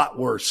lot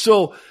worse.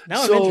 So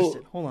now I'm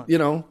interested. Hold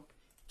on.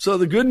 So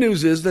the good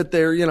news is that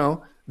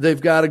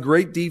they've got a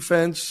great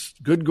defense,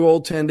 good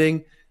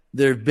goaltending.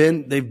 They've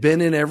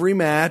been in every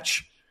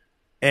match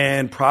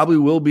and probably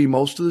will be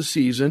most of the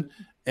season.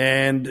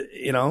 And,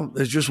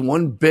 there's just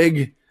one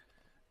big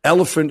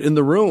elephant in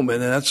the room,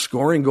 and that's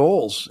scoring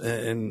goals.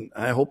 And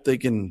I hope we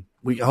can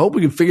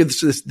figure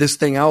this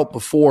thing out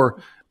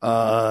before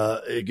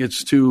it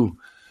gets too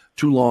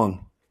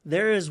long.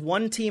 There is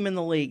one team in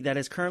the league that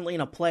is currently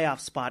in a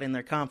playoff spot in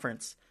their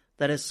conference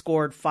that has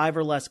scored 5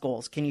 or less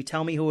goals. Can you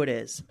tell me who it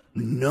is?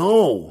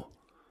 No.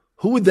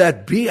 Who would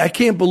that be? I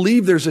can't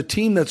believe there's a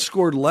team that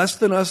scored less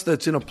than us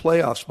that's in a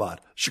playoff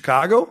spot.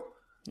 Chicago?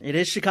 It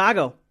is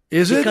Chicago.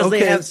 Is it? Because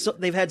Okay.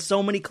 they've had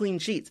so many clean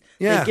sheets.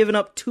 Yeah. They've given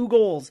up 2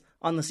 goals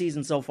on the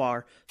season so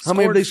far. How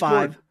many have they 5.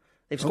 scored?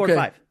 They've scored Okay.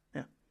 5.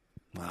 Yeah.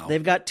 Wow.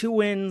 They've got 2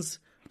 wins,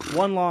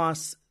 1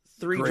 loss,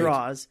 3 Great.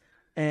 draws,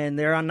 and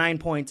they're on 9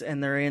 points,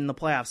 and they're in the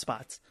playoff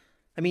spots.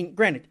 I mean,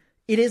 granted,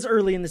 it is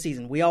early in the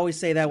season. We always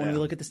say that when we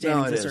look at the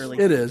standings this early.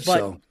 It is. But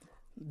so.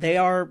 they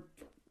are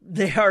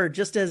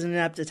just as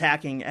inept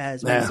attacking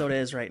as Minnesota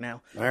is right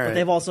now. All right. But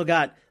they've also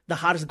got the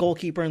hottest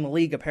goalkeeper in the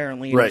league,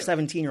 apparently, Right. a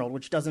 17-year-old,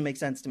 which doesn't make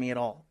sense to me at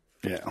all.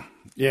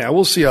 Yeah,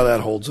 we'll see how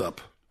that holds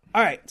up.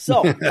 All right,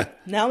 so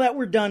now that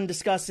we're done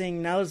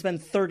discussing, now there's been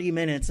 30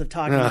 minutes of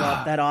talking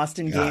about that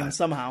Austin game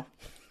somehow.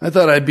 I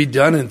thought I'd be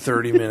done in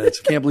 30 minutes.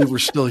 I can't believe we're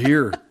still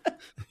here.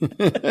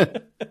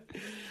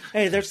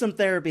 Hey, there's some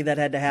therapy that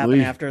had to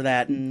happen after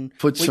that, and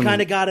we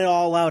kind of got it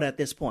all out at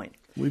this point.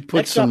 We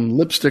put some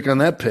lipstick on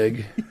that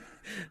pig.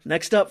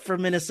 Next up for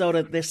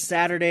Minnesota this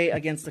Saturday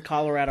against the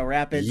Colorado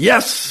Rapids.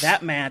 Yes!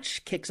 That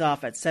match kicks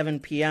off at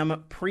 7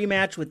 p.m.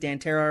 Pre-match with Dan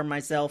Terhaar and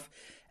myself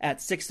at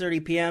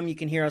 6:30 p.m. You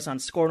can hear us on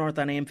Score North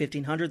on AM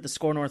 1500, the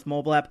Score North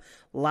mobile app,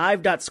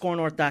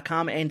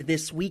 live.scorenorth.com, and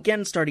this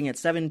weekend, starting at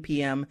 7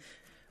 p.m.,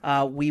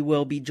 we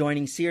will be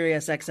joining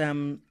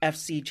SiriusXM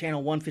FC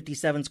Channel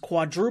 157's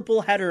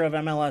quadruple header of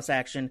MLS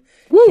action.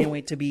 Woo! Can't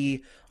wait to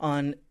be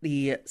on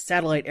the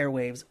satellite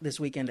airwaves this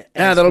weekend.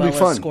 That'll be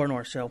fun. Score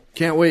North show.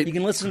 Can't wait. You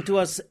can listen to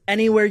us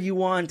anywhere you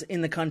want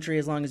in the country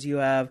as long as you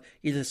have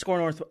either the Score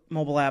North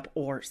mobile app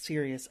or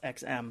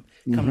SiriusXM.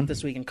 Coming up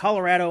this week in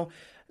Colorado,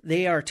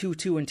 they are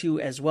 2-2-2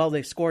 as well.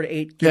 They've scored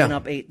 8, given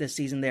up 8 this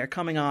season. They are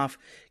coming off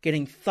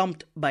getting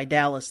thumped by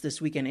Dallas this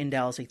weekend in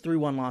Dallas, a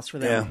 3-1 loss for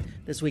them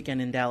this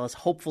weekend in Dallas.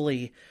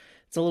 Hopefully,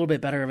 it's a little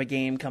bit better of a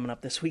game coming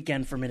up this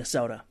weekend for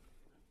Minnesota.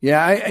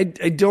 Yeah,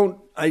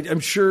 I'm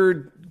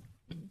sure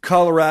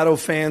Colorado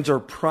fans are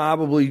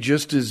probably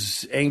just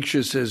as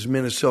anxious as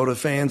Minnesota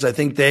fans. I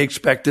think they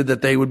expected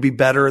that they would be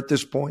better at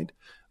this point.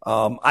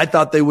 I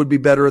thought they would be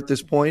better at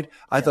this point.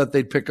 I thought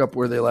they'd pick up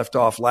where they left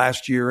off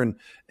last year,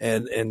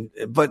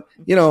 but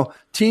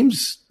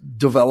teams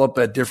develop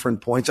at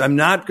different points. I'm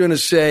not going to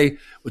say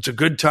it's a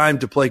good time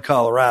to play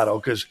Colorado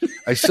because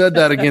I said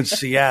that against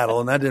Seattle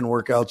and that didn't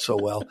work out so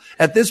well.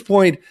 At this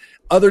point,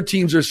 other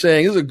teams are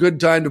saying this is a good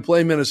time to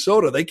play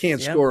Minnesota. They can't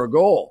score a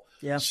goal.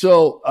 Yeah.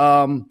 So,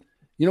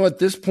 at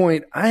this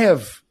point, I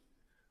have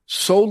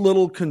so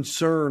little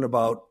concern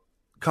about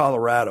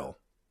Colorado.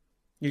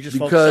 You're just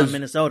focused on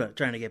Minnesota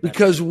trying to get better.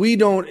 Because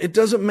it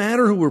doesn't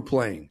matter who we're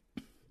playing.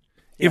 Yeah.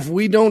 If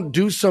we don't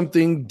do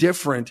something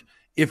different,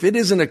 if it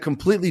isn't a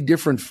completely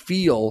different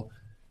feel,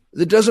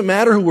 it doesn't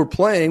matter who we're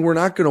playing. We're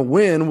not going to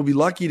win. We'll be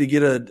lucky to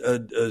get a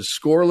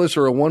scoreless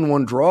or a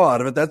 1-1 draw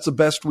out of it. That's the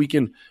best we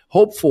can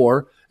hope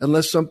for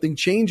unless something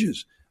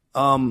changes.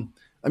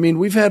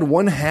 We've had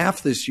one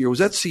half this year. Was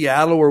that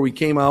Seattle where we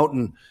came out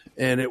and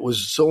it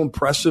was so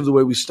impressive the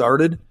way we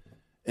started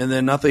and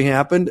then nothing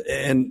happened?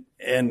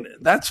 And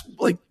that's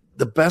like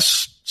the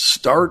best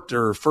start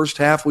or first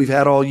half we've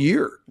had all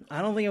year.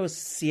 I don't think it was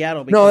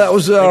Seattle. No, that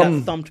was they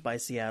got thumped by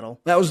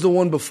Seattle. That was the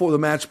one before the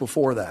match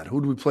before that.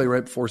 Who did we play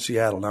right before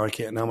Seattle? Now I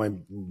can't. Now my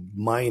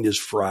mind is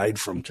fried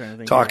from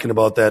talking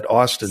about that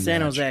Austin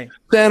San match. Jose.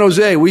 San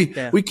Jose. We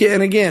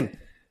can't again.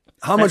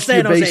 How much do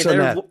you base on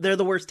that? They're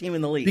the worst team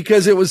in the league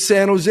because it was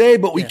San Jose,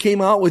 but we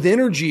came out with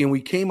energy and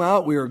we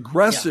were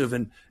aggressive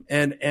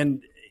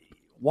and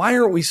why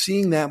aren't we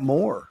seeing that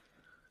more?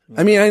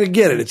 I mean, I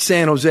get it. It's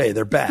San Jose.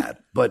 They're bad.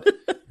 But,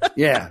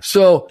 yeah.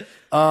 So,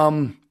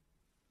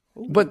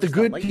 but the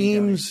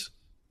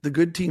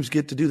good teams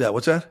get to do that.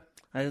 What's that?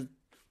 I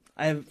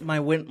have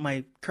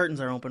my curtains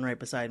are open right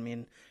beside me,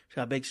 and it's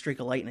got a big streak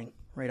of lightning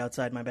right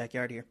outside my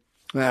backyard here.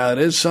 It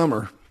is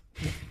summer.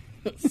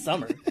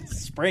 Summer.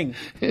 Spring.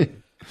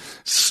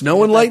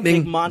 Snow and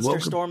lightning. Big monster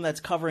storm that's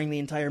covering the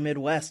entire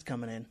Midwest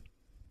coming in.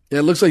 Yeah,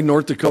 it looks like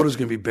North Dakota's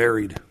going to be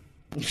buried.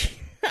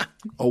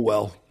 Oh,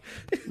 well.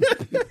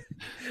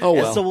 Oh,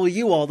 well. And so will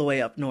you all the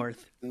way up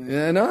north.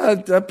 Yeah, no,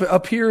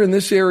 up here in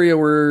this area,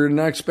 we're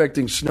not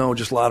expecting snow,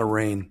 just a lot of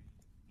rain.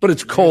 But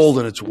it's cold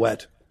and it's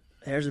wet.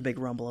 There's a big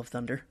rumble of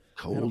thunder.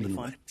 Cold and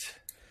wet.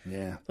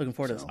 Yeah. Looking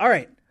forward to this. All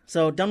right.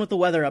 So done with the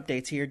weather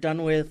updates here.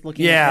 Done with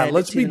looking. Yeah,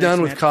 let's be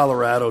done with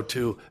Colorado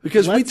too,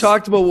 because we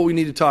talked about what we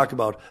need to talk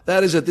about.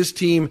 That is that this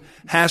team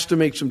has to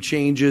make some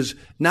changes,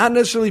 not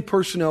necessarily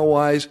personnel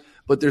wise,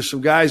 but there's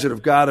some guys that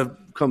have got to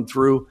come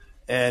through.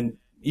 And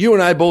you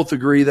and I both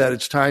agree that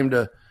it's time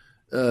to,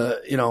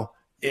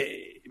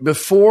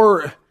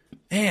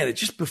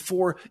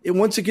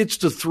 once it gets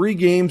to 3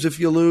 games, if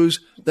you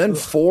lose, then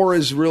 4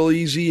 is real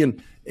easy.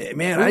 And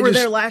man, we were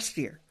there last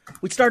year.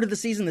 We started the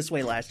season this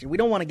way last year. We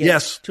don't want to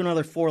get to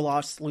another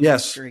 4-loss losing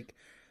streak.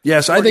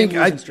 Yes, I think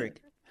I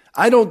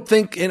don't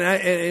think,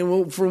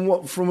 and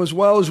from as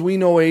well as we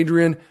know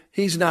Adrian,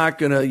 he's not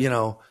going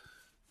to,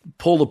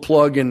 pull the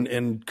plug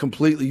and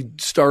completely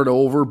start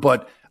over.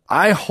 But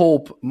my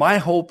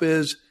hope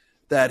is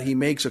that he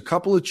makes a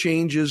couple of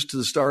changes to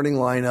the starting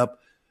lineup,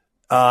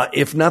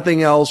 if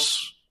nothing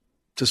else,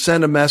 to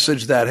send a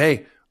message that,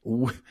 hey,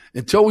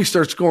 until we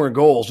start scoring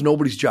goals,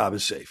 nobody's job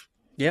is safe.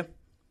 Yep.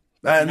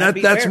 And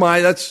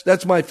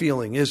that's my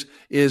feeling is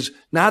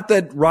not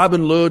that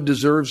Robin Lod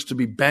deserves to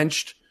be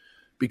benched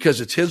because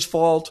it's his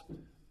fault.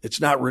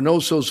 It's not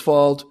Reynoso's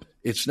fault.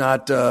 It's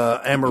not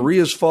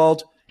Amaria's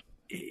fault.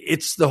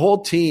 It's the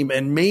whole team.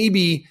 And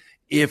maybe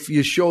if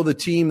you show the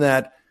team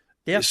that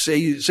say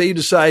you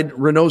decide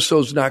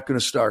Reynoso's not going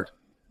to start,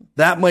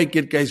 that might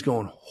get guys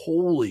going,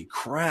 holy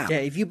crap. Yeah,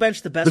 if you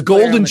bench the best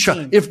player on the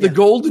team. If the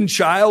golden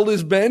child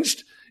is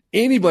benched,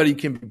 anybody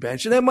can be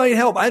benched, and that might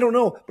help. I don't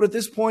know. But at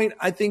this point,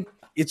 I think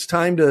it's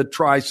time to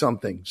try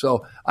something.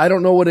 So I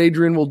don't know what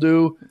Adrian will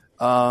do.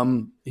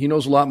 He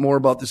knows a lot more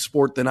about this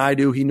sport than I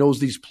do. He knows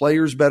these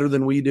players better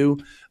than we do.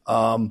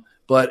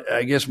 But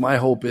I guess my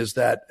hope is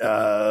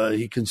that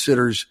he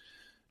considers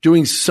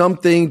doing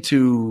something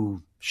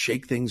to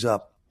shake things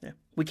up. Yeah.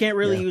 We can't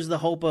really use the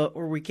hope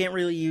or we can't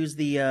really use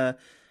the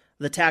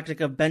tactic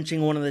of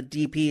benching one of the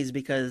DPs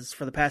because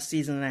for the past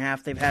season and a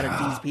half, they've had a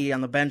DP on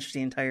the bench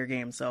the entire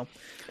game. So,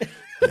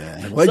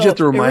 why'd you have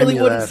to remind me of that? It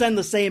really wouldn't send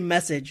the same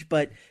message,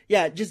 but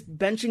yeah, just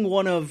benching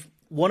one of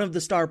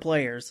the star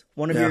players,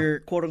 one of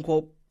your quote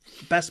unquote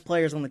best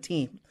players on the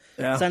team,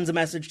 sends a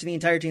message to the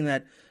entire team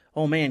that,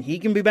 oh man, he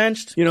can be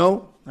benched.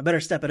 I better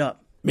step it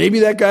up.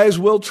 Maybe that guy is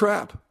Will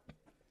Trapp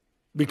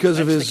because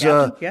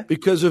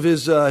of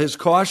his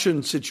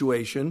caution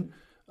situation.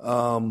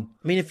 I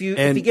mean, if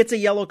he gets a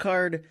yellow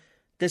card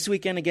this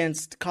weekend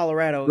against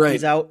Colorado,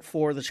 he's out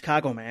for the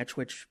Chicago match,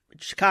 which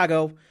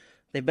Chicago,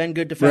 they've been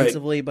good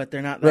defensively, but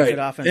they're not that good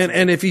offensively.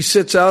 And if he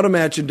sits out a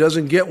match and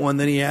doesn't get one,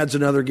 then he adds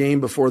another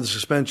game before the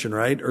suspension,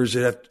 right? Or is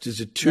it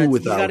 2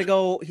 without?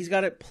 He's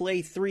got to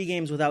play 3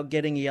 games without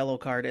getting a yellow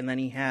card, and then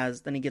he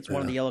gets one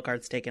of the yellow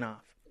cards taken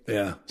off.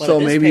 Yeah. But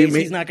so maybe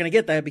he's not going to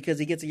get that because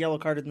he gets a yellow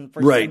card in the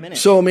first 10 minutes.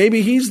 So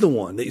maybe he's the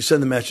one that you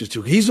send the message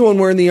to. He's the one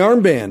wearing the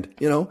armband.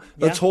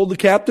 Let's hold the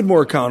captain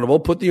more accountable.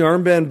 Put the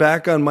armband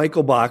back on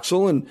Michael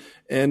Boxall,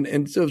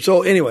 and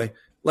so anyway,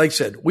 like I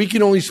said, we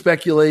can only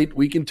speculate.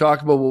 We can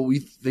talk about what we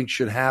think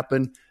should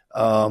happen.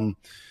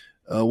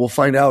 We'll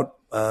find out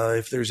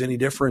if there's any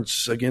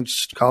difference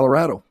against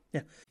Colorado.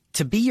 Yeah.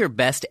 To be your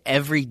best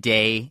every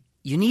day,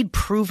 you need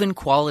proven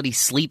quality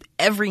sleep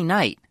every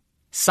night.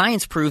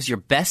 Science proves your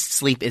best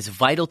sleep is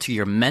vital to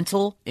your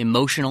mental,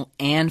 emotional,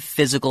 and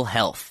physical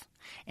health.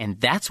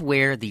 And that's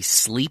where the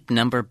Sleep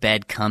Number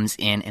bed comes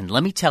in. And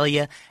let me tell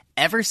you,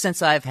 ever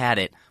since I've had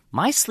it,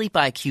 my sleep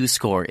IQ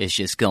score is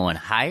just going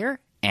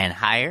higher and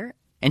higher.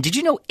 And did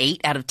you know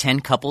 8 out of 10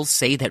 couples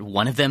say that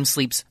one of them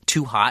sleeps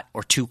too hot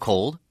or too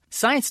cold?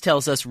 Science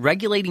tells us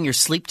regulating your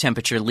sleep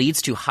temperature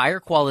leads to higher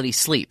quality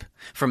sleep.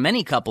 For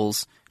many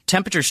couples,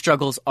 temperature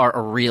struggles are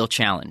a real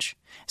challenge.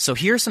 So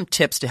here are some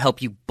tips to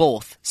help you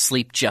both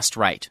sleep just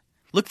right.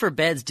 Look for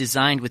beds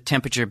designed with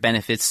temperature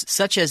benefits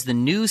such as the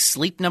new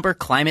Sleep Number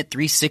Climate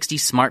 360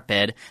 Smart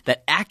Bed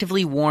that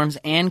actively warms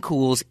and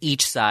cools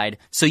each side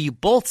so you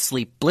both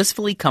sleep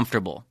blissfully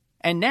comfortable.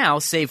 And now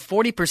save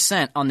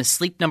 40% on the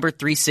Sleep Number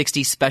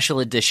 360 Special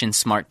Edition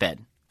Smart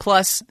Bed.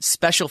 Plus,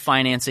 special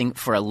financing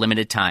for a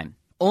limited time.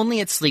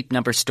 Only at Sleep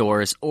Number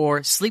stores or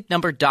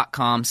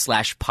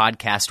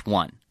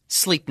sleepnumber.com/podcast1.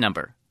 Sleep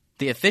Number,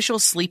 the official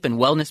sleep and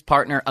wellness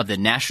partner of the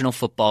National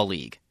Football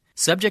League.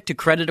 Subject to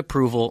credit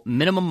approval,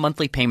 minimum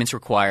monthly payments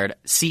required.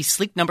 See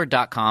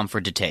sleepnumber.com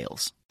for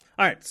details.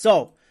 All right,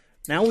 so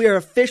now we are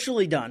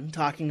officially done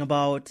talking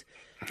about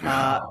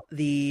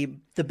the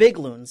big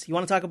loons. You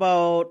want to talk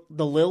about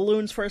the Lil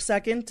Loons for a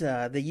second?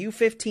 The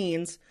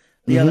U15s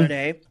the other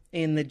day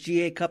in the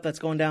GA Cup that's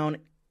going down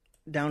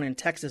in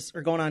Texas,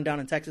 or going on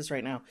down in Texas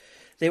right now.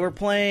 They were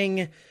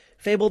playing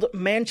fabled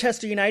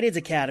Manchester United's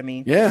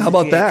academy. Yeah, how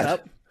about that?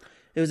 Cup.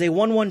 It was a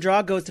 1-1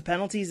 draw, goes to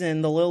penalties,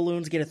 and the Lil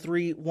Loons get a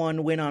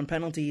 3-1 win on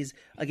penalties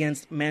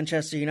against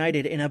Manchester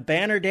United in a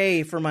banner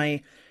day for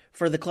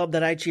the club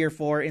that I cheer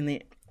for in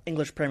the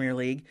English Premier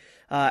League,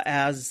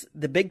 as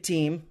the big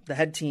team, the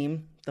head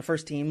team, the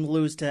first team,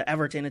 lose to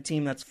Everton, a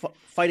team that's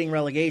fighting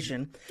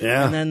relegation.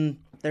 Yeah. And then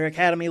their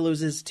academy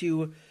loses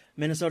to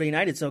Minnesota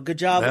United. So good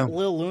job,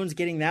 Lil Loons,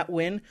 getting that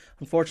win.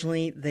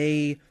 Unfortunately,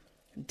 they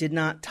did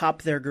not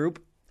top their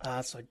group.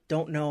 So I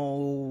don't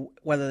know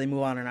whether they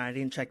move on or not. I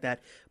didn't check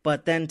that.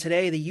 But then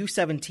today, the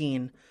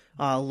U17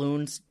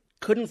 Loons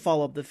couldn't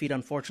follow up the feat,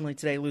 unfortunately,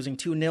 today, losing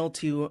 2-0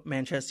 to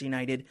Manchester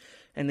United,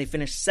 and they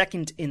finished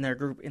second in their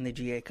group in the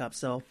GA Cup.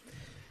 So,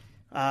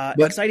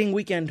 exciting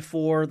weekend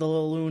for the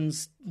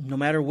Loons, no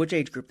matter which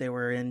age group they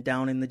were in,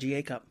 down in the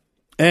GA Cup.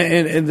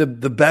 And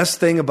the best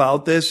thing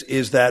about this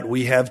is that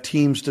we have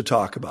teams to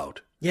talk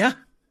about. Yeah.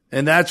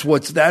 And that's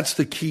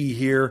the key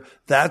here.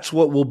 That's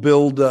what will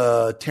build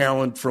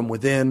talent from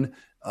within.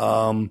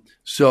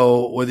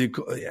 So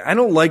I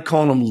don't like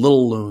calling them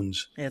little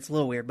Loons. Yeah, it's a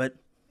little weird, but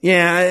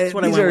that's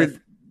what I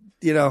went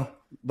with.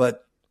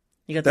 But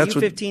you got the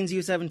U15s,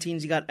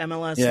 U17s, you got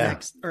MLS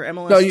next or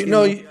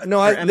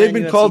MLS. They've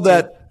been called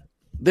that.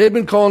 They've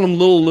been calling them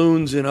little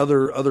Loons in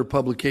other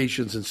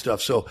publications and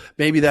stuff. So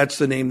maybe that's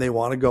the name they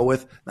want to go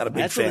with. Not a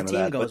big fan of that. That's what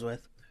the team goes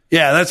with.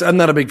 Yeah, I'm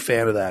not a big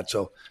fan of that.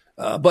 So,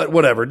 but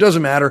whatever, it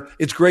doesn't matter.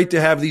 It's great to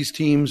have these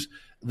teams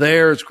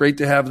there. It's great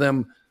to have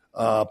them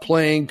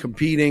playing,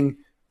 competing.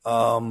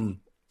 So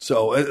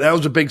that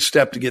was a big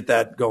step to get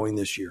that going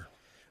this year.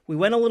 We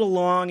went a little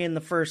long in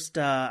the first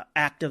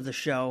act of the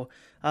show,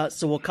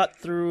 so we'll cut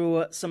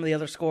through some of the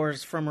other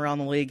scores from around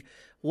the league.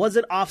 Was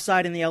it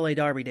offside in the LA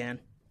Derby, Dan?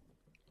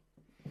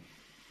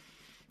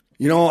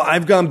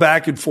 I've gone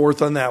back and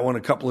forth on that one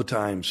a couple of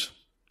times.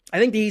 I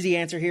think the easy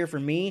answer here for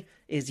me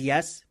is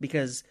yes,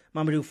 because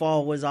Mamadou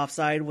Fall was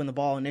offside when the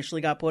ball initially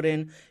got put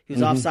in. He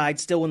was offside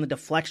still when the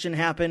deflection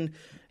happened.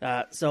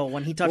 So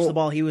when he touched the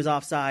ball, he was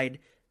offside.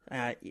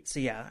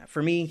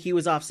 For me, he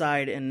was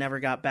offside and never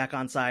got back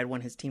onside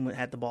when his team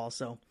had the ball.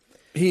 So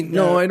the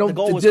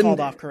goal was called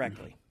off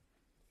correctly.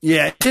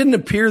 Yeah, it didn't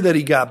appear that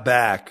he got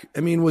back. I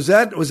mean, was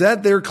that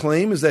their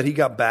claim? Is that he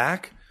got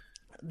back?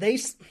 They're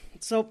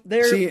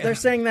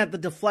saying that the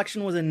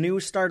deflection was a new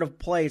start of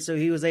play, so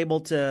he was able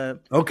to.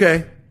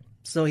 Okay.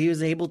 So he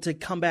was able to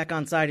come back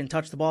onside and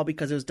touch the ball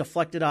because it was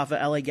deflected off a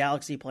LA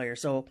Galaxy player.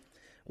 So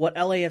what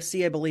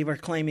LAFC, I believe, are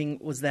claiming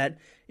was that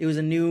it was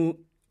a new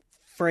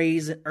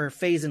phase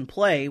in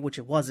play, which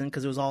it wasn't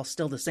because it was all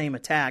still the same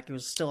attack. It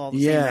was still all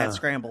the same mad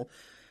scramble.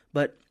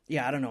 But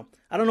yeah, I don't know.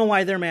 I don't know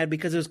why they're mad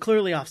because it was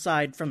clearly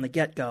offside from the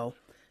get-go.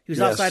 He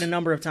was offside a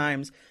number of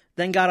times,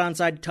 then got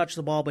onside to touch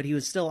the ball, but he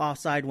was still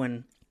offside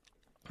when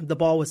the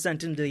ball was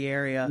sent into the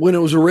area. When it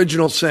was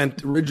originally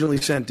sent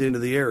into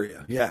the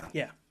area. Yeah.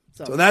 Yeah.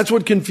 So that's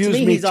what confused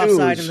me he's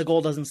offside and the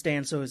goal doesn't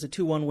stand, so it's a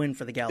 2-1 win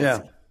for the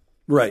Galaxy. Yeah.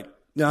 Right.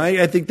 Now,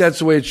 I think that's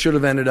the way it should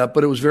have ended up,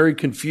 but it was very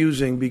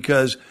confusing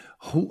because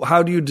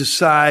how do you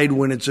decide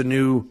when it's a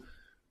new,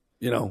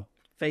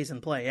 phase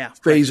in play, yeah.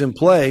 Phase in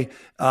play.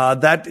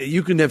 That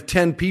you can have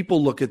 10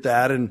 people look at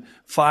that and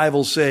 5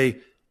 will say,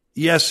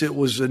 yes, it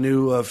was a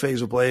new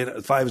phase of play,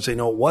 and 5 would say,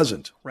 no, it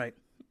wasn't. Right.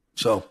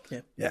 So,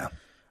 yeah.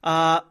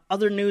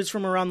 Other news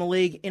from around the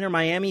league, Inter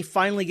Miami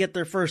finally get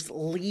their first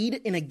lead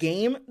in a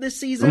game this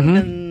season,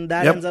 and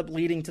that ends up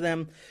leading to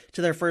them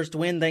to their first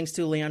win thanks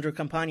to Leandro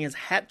Campagna's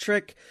hat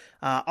trick.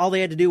 All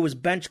they had to do was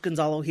bench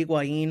Gonzalo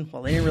Higuain.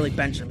 Well, they didn't really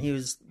bench him. He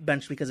was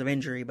benched because of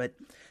injury, but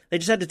they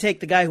just had to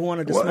take the guy who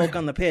wanted to smoke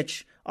on the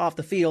pitch off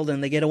the field,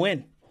 and they get a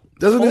win.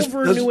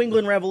 Over New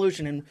England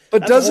Revolution.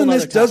 But doesn't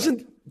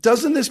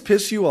this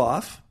piss you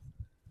off?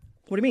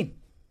 What do you mean?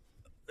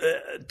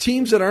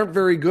 Teams that aren't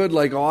very good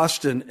like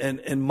Austin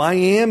and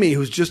Miami,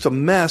 who's just a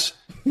mess,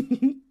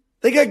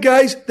 they got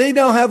guys. They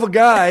now have a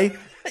guy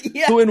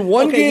who in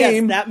one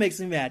game that makes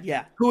me mad.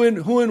 Yeah, who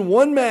in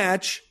one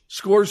match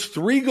scores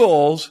 3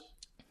 goals,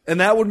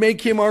 and that would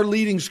make him our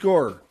leading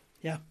scorer.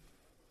 Yeah,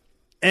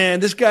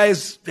 and this guy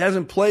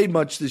hasn't played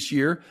much this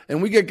year,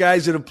 and we get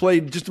guys that have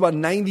played just about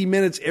 90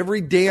 minutes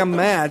every damn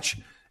match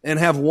and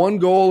have 1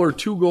 goal or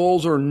 2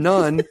 goals or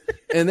none,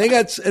 and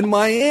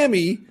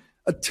Miami.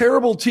 A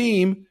terrible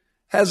team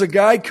has a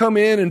guy come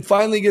in and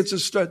finally gets a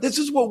start. This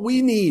is what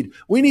we need.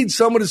 We need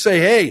someone to say,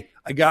 hey,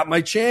 I got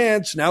my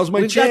chance. Now's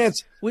my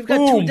chance. We've got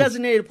 2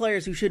 designated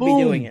players who should be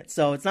doing it.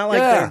 So it's not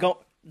like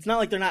it's not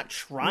like they're not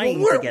trying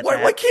to get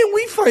that. Why can't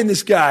we find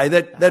this guy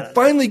that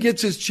finally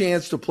gets his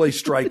chance to play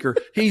striker?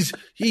 He's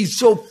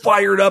so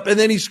fired up, and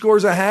then he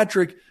scores a hat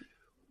trick.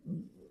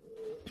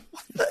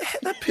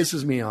 That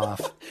pisses me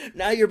off.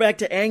 Now you're back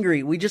to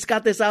angry. We just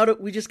got this out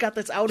of you,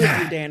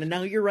 Dan, and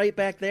now you're right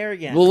back there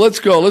again. Well, let's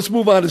go. Let's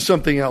move on to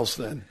something else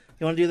then.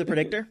 You want to do the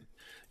predictor?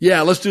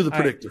 Yeah, let's do the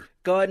predictor. Right.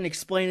 Go ahead and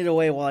explain it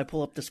away while I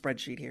pull up the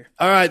spreadsheet here.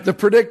 All right, the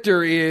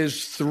predictor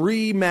is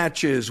 3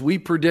 matches. We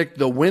predict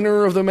the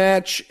winner of the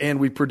match, and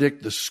we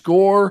predict the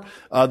score.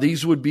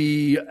 These would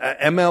be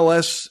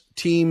MLS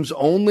teams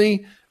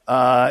only.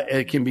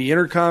 It can be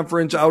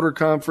interconference, outer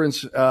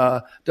conference,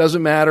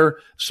 doesn't matter.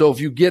 So if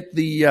you get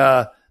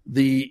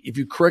if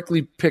you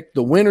correctly pick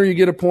the winner, you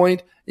get a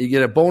point. You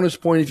get a bonus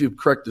point if you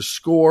correct the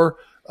score,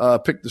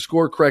 pick the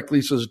score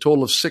correctly. So there's a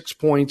total of 6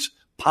 points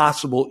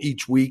possible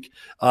each week.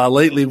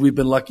 Lately, we've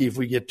been lucky if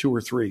we get 2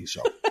 or 3.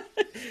 So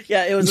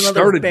yeah, it was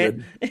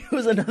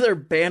another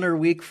banner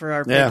week for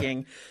our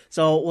picking.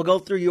 So we'll go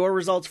through your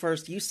results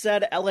first. You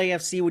said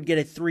LAFC would get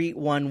a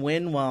 3-1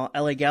 win, while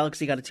LA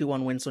Galaxy got a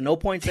 2-1 win. So no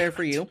points there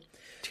for you.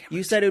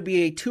 You said it would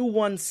be a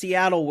 2-1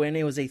 Seattle win.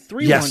 It was a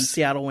 3-1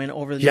 Seattle win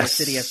over the New York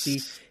City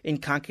FC in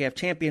CONCACAF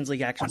Champions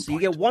League action. So you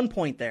get 1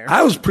 point there.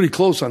 I was pretty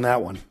close on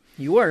that one.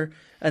 You were.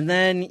 And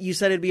then you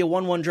said it'd be a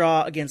 1-1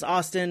 draw against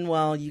Austin.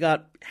 Well, you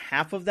got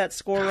half of that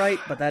score right,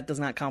 but that does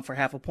not count for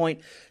half a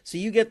point. So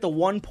you get the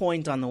 1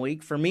 point on the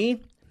week. For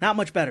me, not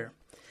much better.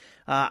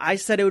 I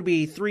said it would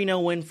be a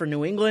 3-0 win for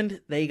New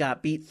England. They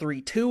got beat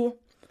 3-2.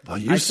 Oh,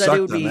 you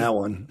sucked on that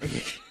one.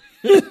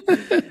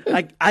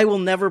 I will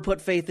never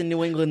put faith in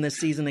New England this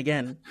season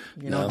again.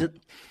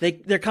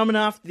 They're coming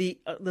off the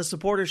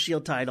Supporters'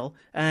 Shield title,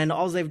 and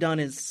all they've done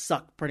is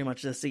suck pretty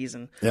much this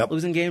season. Yep.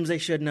 Losing games they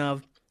shouldn't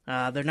have.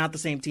 They're not the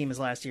same team as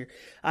last year.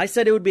 I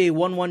said it would be a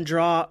 1-1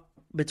 draw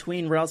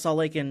between Real Salt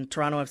Lake and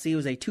Toronto FC. It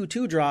was a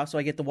 2-2 draw, so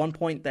I get the 1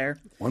 point there.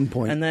 1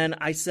 point. And then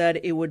I said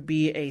it would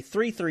be a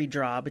 3-3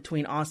 draw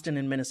between Austin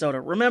and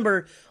Minnesota.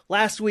 Remember,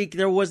 last week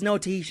there was no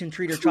Tahitian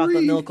treat or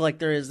chocolate milk like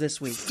there is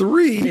this week.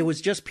 3. It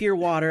was just pure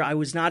water. I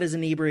was not as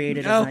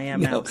inebriated as I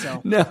am now.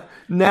 So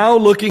now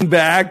looking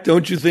back,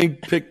 don't you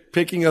think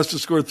picking us to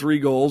score 3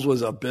 goals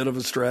was a bit of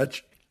a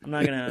stretch? I'm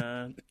not going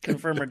to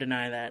confirm or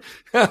deny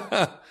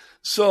that.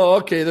 So,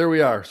 okay, there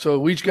we are. So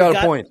we each got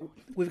a point.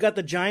 We've got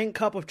the giant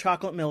cup of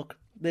chocolate milk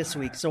this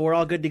week, so we're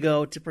all good to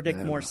go to predict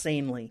more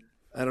sanely.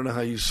 I don't know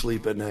how you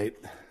sleep at night.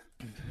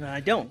 I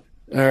don't.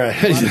 All right.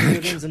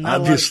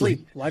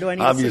 Obviously. Why do I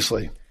need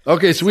Obviously.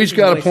 Okay, so we each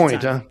got a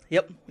point, huh?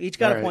 Yep, each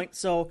got a point.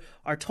 So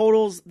our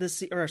totals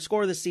our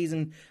score this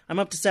season, I'm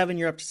up to 7,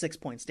 you're up to 6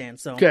 points, Dan.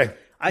 So okay.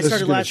 I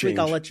started last week,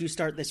 I'll let you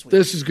start this week.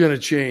 This is going to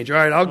change. All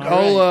right,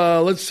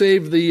 I'll let's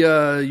save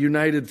the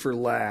United for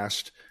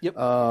last. Yep.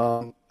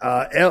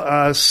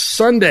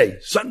 Sunday.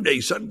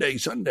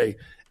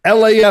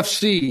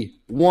 LAFC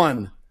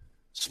 1,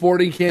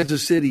 Sporting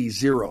Kansas City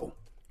 0.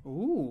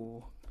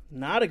 Ooh,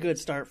 not a good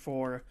start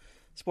for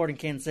Sporting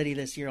Kansas City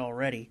this year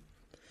already.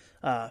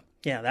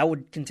 Yeah, that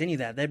would continue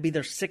that. That'd be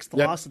their 6th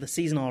loss of the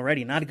season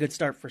already. Not a good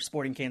start for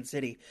Sporting Kansas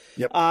City.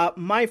 Yep.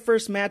 My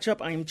first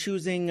matchup, I'm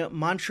choosing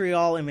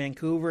Montreal and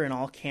Vancouver, an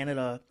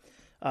all-Canada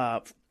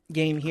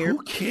game here.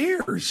 Who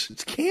cares?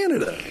 It's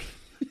Canada.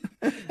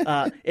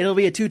 It'll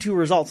be a 2-2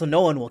 result, so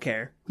no one will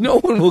care. No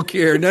one will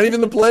care. Not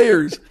even the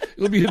players.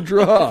 It'll be a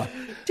draw.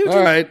 2-2.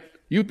 All right.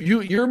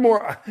 You're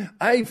more.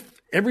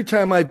 Every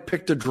time I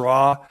picked a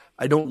draw,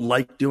 I don't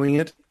like doing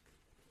it.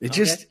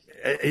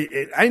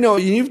 I know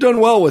you've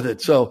done well with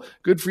it, so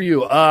good for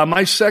you.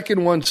 My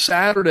second one,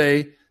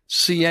 Saturday,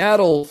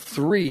 Seattle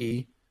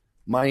 3,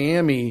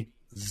 Miami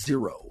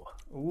 0.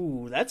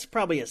 Ooh, that's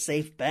probably a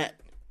safe bet.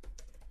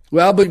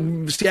 Well, but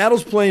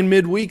Seattle's playing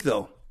midweek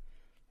though.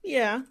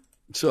 Yeah.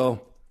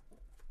 So,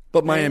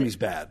 but Miami's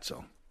bad.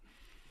 So,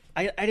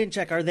 I didn't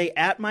check. Are they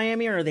at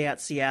Miami or are they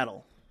at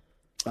Seattle?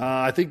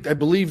 I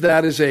believe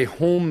that is a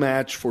home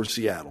match for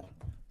Seattle.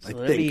 So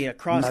it'll be a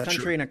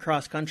cross-country and a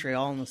cross-country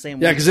all in the same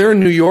week. Yeah, because they're in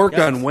New York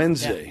on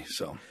Wednesday. Yeah.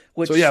 So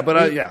which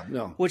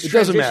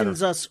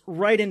transitions us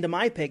right into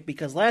my pick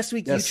because last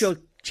week you chose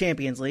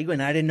Champions League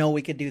and I didn't know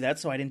we could do that,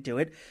 so I didn't do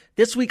it.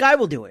 This week I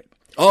will do it.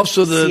 Oh,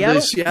 so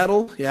the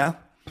Seattle, yeah.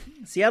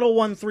 Seattle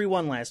won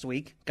 3-1 last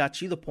week.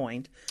 Got you the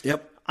point.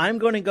 Yep. I'm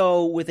going to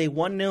go with a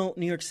 1-0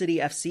 New York City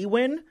FC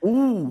win.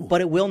 Ooh.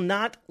 But it will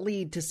not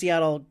lead to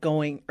Seattle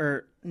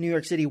New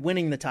York City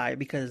winning the tie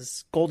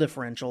because goal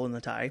differential in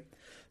the tie.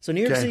 So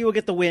New York City will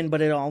get the win,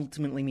 but it'll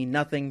ultimately mean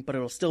nothing, but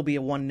it'll still be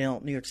a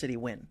 1-0 New York City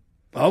win.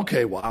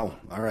 Okay, wow.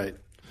 All right.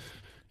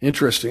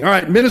 Interesting. All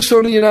right,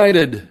 Minnesota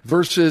United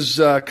versus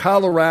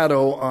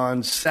Colorado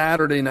on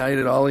Saturday night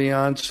at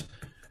Allianz.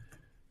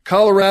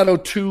 Colorado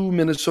 2,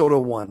 Minnesota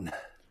 1.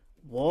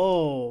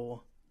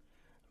 Whoa.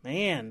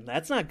 Man,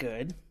 that's not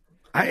good.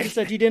 You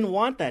said you didn't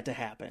want that to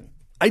happen.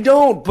 I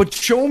don't, but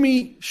show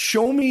me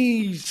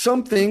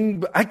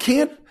something. I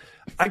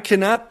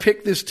cannot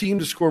pick this team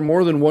to score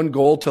more than 1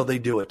 goal till they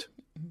do it.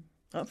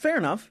 Fair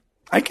enough.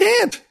 I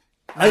can't.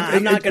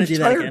 I'm not going to do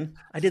that again.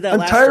 I did that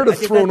I'm tired of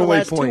throwing away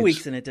last points. 2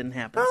 weeks and it didn't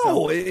happen.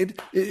 No,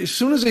 as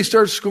soon as they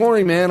start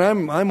scoring, man,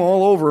 I'm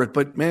all over it.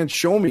 But man,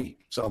 show me.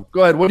 So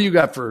go ahead. What do you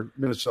got for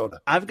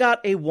Minnesota? I've got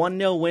a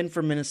 1-0 win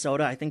for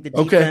Minnesota. I think the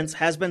defense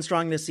has been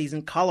strong this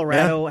season.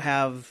 Colorado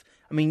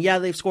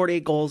they've scored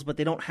 8 goals, but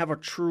they don't have a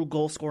true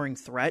goal-scoring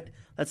threat.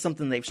 That's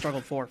something they've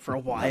struggled for a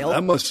while.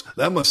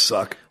 That must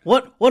suck.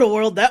 What a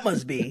world that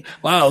must be.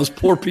 Wow, those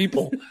poor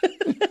people.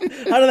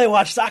 How do they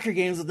watch soccer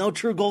games with no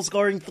true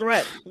goal-scoring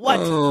threat? What?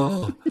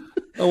 Oh,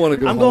 I want to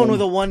go I'm going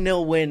with a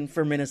 1-0 win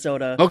for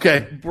Minnesota.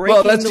 Okay.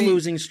 Breaking the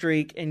losing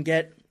streak and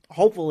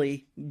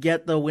hopefully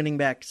get the winning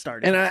back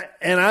started.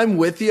 And I'm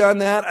with you on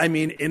that. I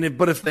mean,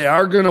 but if they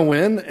are going to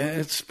win,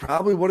 it's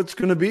probably what it's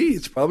going to be.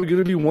 It's probably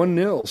going to be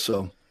 1-0.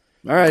 So,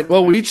 all right.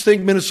 Well, we each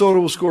think Minnesota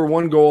will score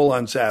 1 goal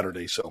on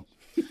Saturday. So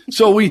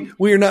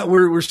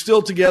we're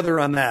still together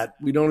on that.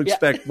 We don't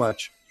expect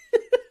much.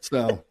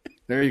 So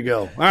there you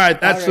go. All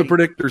right. That's the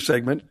predictor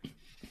segment.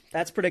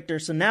 That's predictor.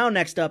 So now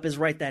next up is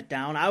write that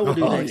down. I will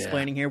do the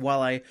explaining here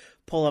while I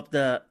pull up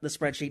the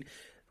spreadsheet.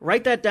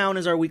 Write That Down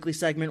is our weekly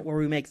segment where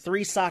we make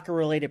 3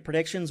 soccer-related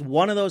predictions.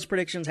 One of those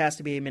predictions has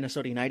to be a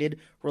Minnesota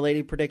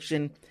United-related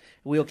prediction.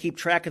 We'll keep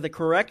track of the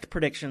correct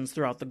predictions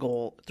throughout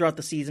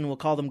the season. We'll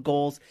call them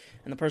goals,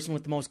 and the person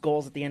with the most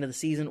goals at the end of the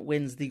season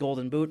wins the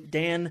Golden Boot.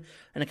 Dan,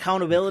 an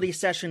accountability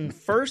session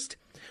first,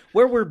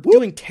 where we're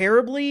doing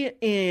terribly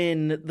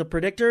in the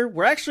predictor.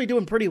 We're actually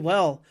doing pretty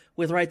well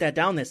with Write That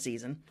Down this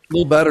season. A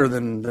little better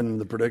than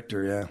the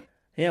predictor, yeah.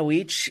 Yeah, we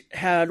each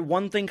had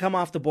one thing come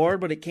off the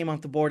board, but it came off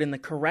the board in the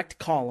correct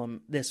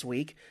column this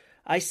week.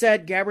 I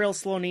said Gabriel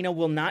Slonina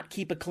will not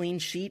keep a clean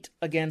sheet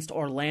against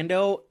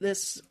Orlando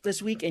this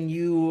week, and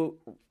you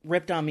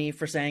ripped on me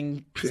for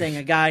saying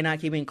a guy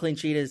not keeping a clean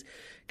sheet is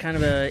kind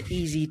of a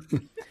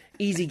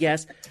easy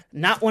guess.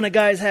 Not when a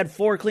guy's had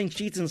 4 clean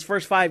sheets in his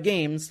first 5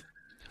 games.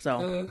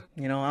 So,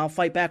 I'll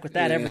fight back with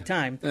that every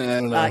time.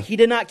 He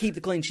did not keep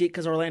the clean sheet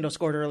because Orlando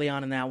scored early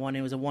on in that one.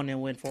 It was a 1-0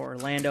 win for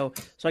Orlando,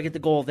 so I get the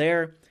goal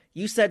there.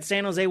 You said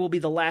San Jose will be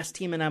the last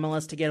team in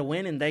MLS to get a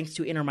win, and thanks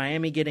to Inter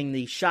Miami getting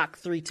the shock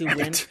 3-2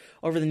 win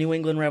over the New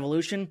England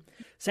Revolution,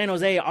 San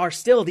Jose are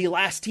still the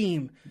last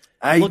team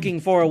looking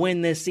for a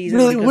win this season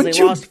because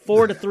they lost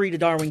 4-3 to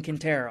Darwin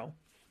Quintero.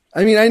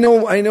 I mean, I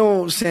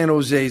know San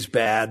Jose's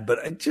bad,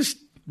 but I just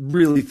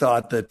really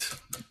thought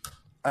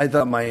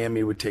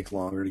Miami would take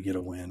longer to get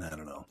a win. I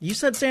don't know. You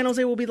said San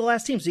Jose will be the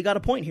last team, so you got a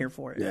point here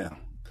for it. Yeah.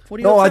 What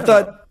do you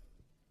about?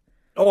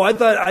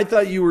 I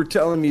thought you were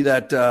telling me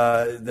that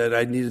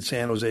I needed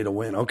San Jose to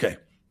win. Okay.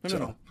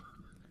 No.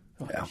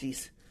 Oh,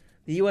 jeez.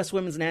 The U.S.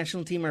 women's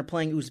national team are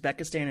playing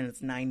Uzbekistan, and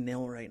it's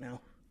 9-0 right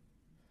now.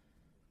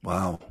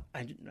 Wow.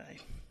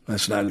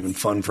 That's not even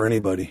fun for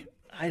anybody.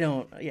 I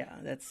don't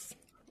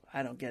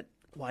get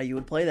why you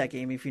would play that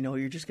game if you know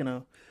you're just going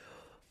to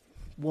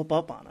whoop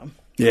up on them.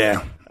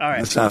 Yeah. All right.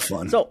 That's not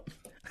fun. So,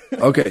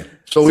 okay.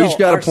 So we each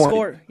got a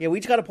point. We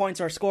each got a point.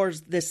 So our scores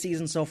this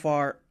season so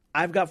far,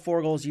 I've got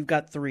 4 goals. You've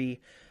got 3.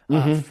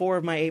 4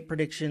 of my 8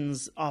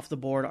 predictions off the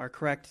board are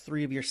correct.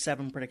 3 of your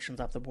 7 predictions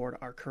off the board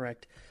are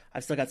correct.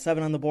 I've still got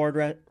 7 on the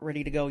board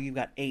ready to go. You've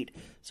got 8.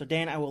 So,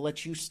 Dan, I will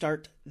let you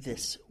start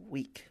this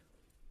week.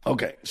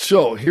 Okay.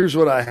 So here's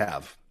what I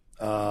have.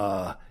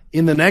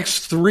 In the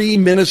next 3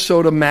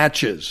 Minnesota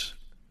matches,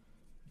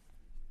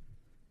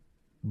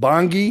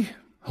 Bongi,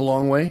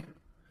 Halongway,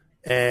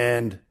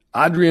 and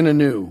Adrian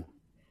Anu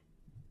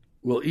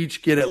will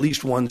each get at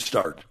least 1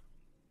 start.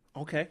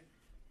 Okay.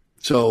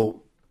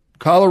 So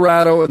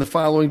Colorado in the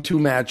following 2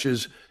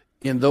 matches,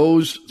 in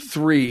those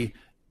 3,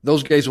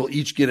 those guys will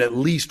each get at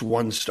least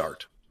 1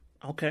 start.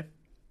 Okay.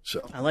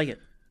 So I like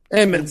it.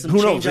 And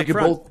who knows?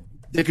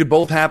 They could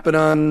both happen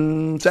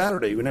on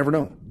Saturday. We never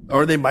know.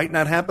 Or they might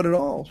not happen at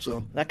all.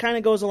 So that kind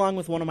of goes along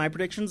with one of my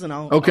predictions, and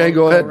I'll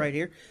go ahead right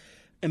here.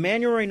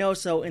 Emanuel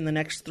Reynoso in the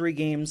next 3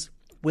 games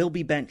will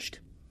be benched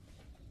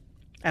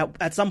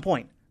at some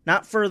point.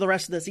 Not for the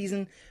rest of the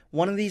season.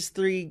 One of the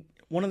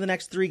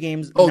next 3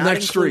 games.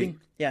 Next 3.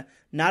 Yeah,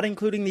 not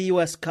including the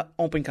U.S.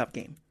 Open Cup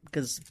game,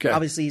 because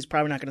obviously he's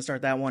probably not going to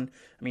start that one.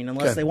 I mean,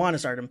 unless they want to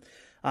start him.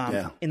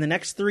 In the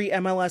next 3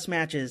 MLS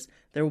matches,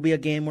 there will be a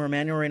game where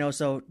Emanuel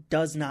Reynoso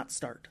does not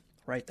start.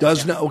 Right?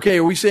 Does not. Okay,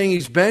 are we saying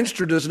he's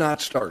benched or does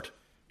not start?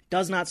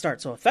 Does not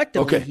start. So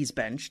effectively, he's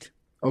benched.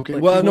 Okay.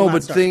 Well, no,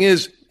 but the thing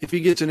is, if he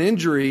gets an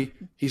injury,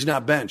 he's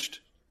not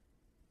benched.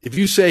 If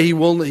you say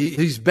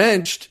he's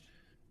benched,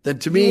 then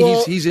to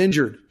me he's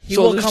injured.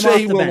 So let's say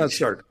he will not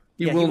start.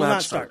 He will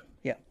not start.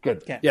 Yeah.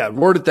 Good. Okay. Yeah,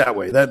 word it that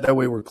way. That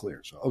way we're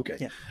clear. So okay.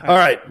 Yeah. All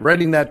right.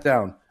 Writing that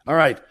down. All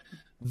right.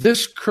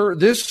 This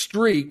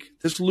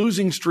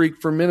losing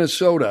streak for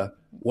Minnesota,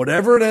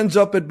 whatever it ends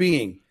up at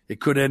being, it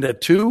could end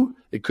at 2,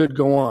 it could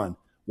go on.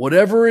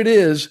 Whatever it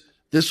is,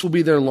 this will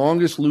be their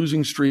longest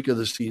losing streak of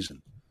the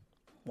season.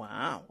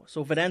 Wow.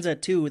 So if it ends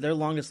at 2, their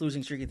longest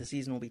losing streak of the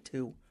season will be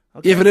 2.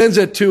 Okay. If it ends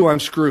at 2,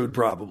 I'm screwed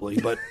probably.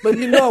 But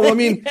I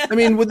mean,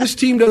 this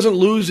team doesn't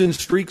lose in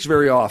streaks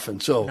very often.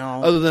 So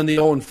other than the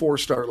 0-4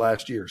 start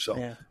last year.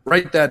 So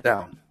write that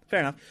down. Fair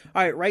enough.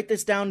 All right, write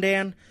this down,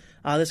 Dan.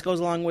 This goes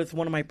along with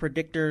one of my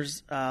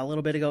predictors a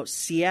little bit ago.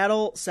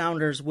 Seattle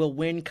Sounders will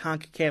win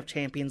CONCACAF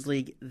Champions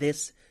League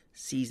this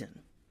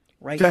season.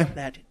 Write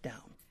that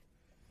down.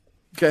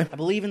 Okay. I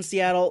believe in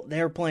Seattle.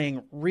 They're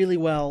playing really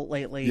well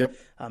lately. Yep.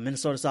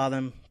 Minnesota saw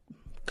them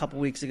a couple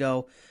weeks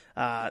ago.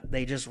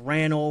 They just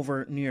ran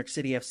over New York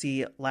City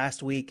FC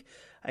last week.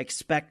 I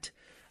expect,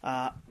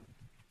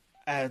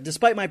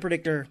 despite my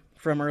predictor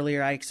from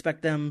earlier, I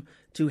expect them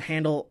to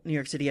handle New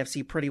York City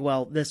FC pretty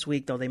well this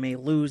week, though they may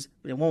lose.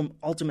 It won't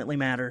ultimately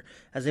matter,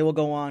 as they will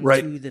go on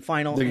to the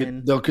final.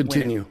 They'll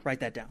continue.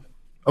 Write that down.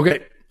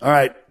 Okay. All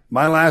right.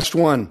 My last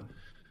one.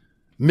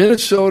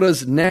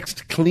 Minnesota's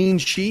next clean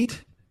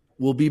sheet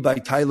will be by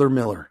Tyler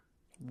Miller.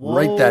 Whoa.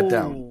 Write that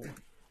down. Okay.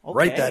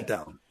 Write that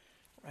down.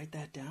 Write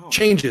that down.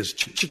 Changes.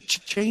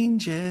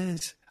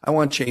 Changes. I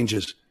want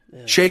changes.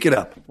 Shake it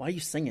up. Why are you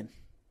singing?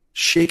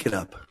 Shake it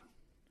up.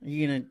 Are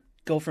you going to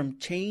go from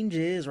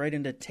changes right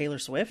into Taylor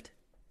Swift?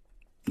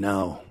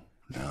 No.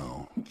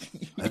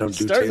 I don't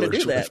do Taylor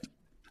Swift.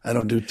 I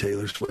don't do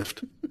Taylor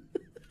Swift.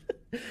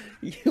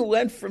 You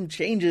went from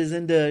changes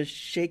into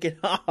shake it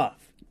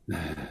off.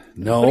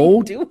 No.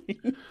 What are you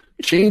doing?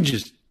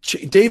 Changes.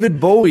 David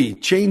Bowie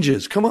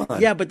changes. Come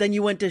on. Yeah, but then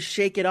you went to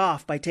Shake It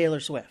Off by Taylor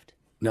Swift.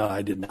 No,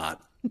 I did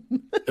not.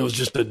 It was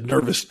just a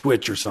nervous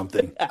twitch or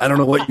something. I don't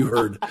know what you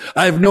heard.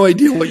 I have no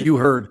idea what you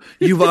heard.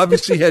 You've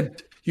obviously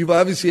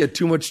had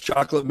too much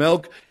chocolate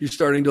milk. You're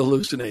starting to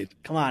hallucinate.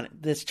 Come on.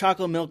 This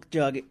chocolate milk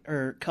jug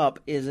or cup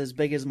is as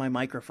big as my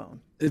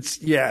microphone.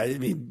 I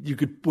mean, you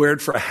could wear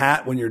it for a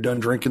hat when you're done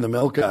drinking the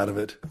milk out of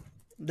it.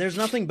 There's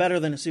nothing better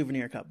than a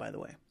souvenir cup, by the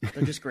way.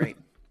 They're just great.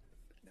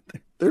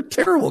 They're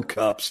terrible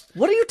cups.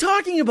 What are you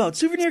talking about?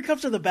 Souvenir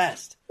cups are the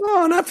best.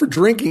 Oh, not for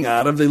drinking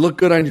out of. They look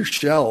good on your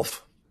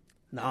shelf.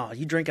 No,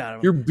 you drink out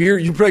of them. Your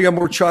beard, you probably got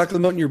more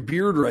chocolate milk in your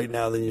beard right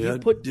now than you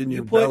had in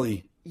your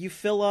belly. You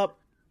fill up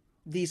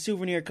these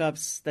souvenir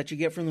cups that you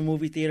get from the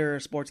movie theater or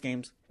sports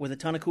games with a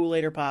ton of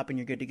Kool-Aid or pop, and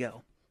you're good to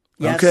go.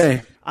 Yes,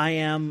 okay. I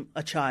am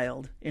a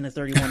child in a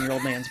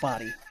 31-year-old man's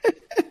body.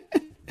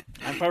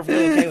 I'm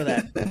perfectly okay with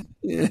that.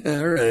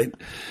 Yeah,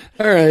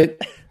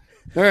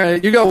 all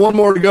right. You got one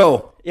more to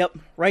go. Yep.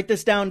 Write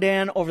this down,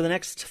 Dan, over the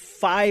next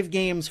 5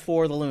 games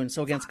for the Loons.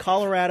 So against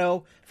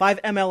Colorado,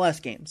 5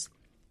 MLS games.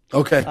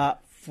 Okay.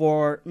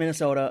 For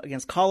Minnesota,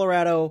 against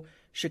Colorado,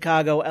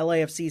 Chicago,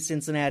 LAFC,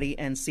 Cincinnati,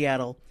 and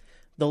Seattle.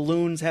 The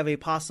Loons have a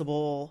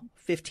possible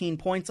 15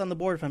 points on the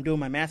board, if I'm doing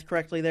my math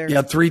correctly there.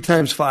 Yeah, 3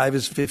 times 5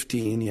 is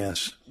 15,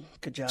 yes.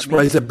 Good job.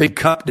 Surprised that Big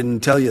Cup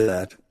didn't tell you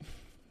that.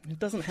 It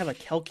doesn't have a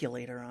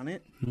calculator on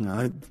it. No,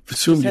 I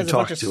assumed you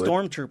talked to it. It has a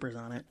bunch of stormtroopers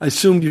on it. I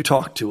assumed you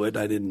talked to it.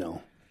 I didn't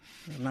know.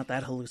 I'm not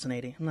that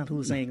hallucinating. I'm not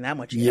hallucinating that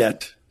much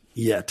yet.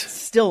 It's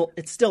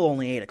still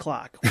only 8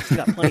 o'clock. We've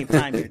got plenty of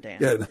time here, Dan.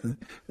 Yeah,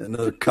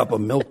 another cup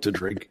of milk to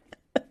drink.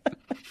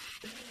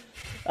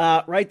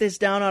 Write this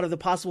down. Out of the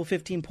possible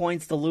 15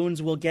 points, the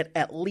Loons will get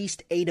at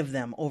least 8 of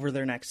them over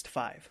their next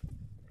 5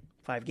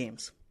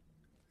 games.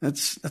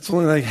 That's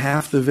only like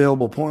half the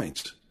available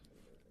points.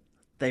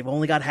 They've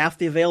only got half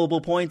the available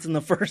points in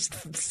the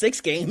first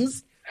 6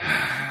 games.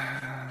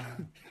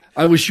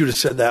 I wish you'd have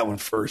said that one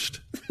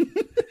first,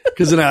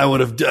 because then I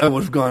would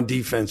have gone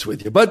defense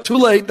with you. But too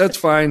late. That's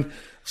fine.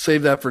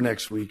 Save that for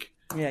next week.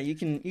 Yeah, you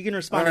can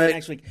respond to that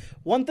next week.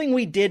 One thing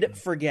we did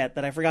forget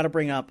that I forgot to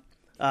bring up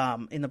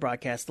in the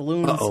broadcast: the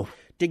Loons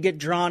did get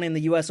drawn in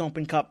the U.S.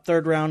 Open Cup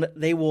 3rd round.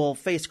 They will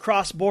face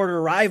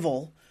cross-border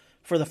rival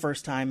for the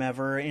first time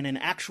ever in an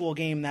actual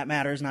game that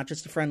matters, not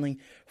just a friendly.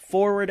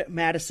 Forward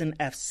Madison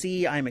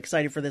FC. I'm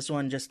excited for this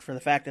one just for the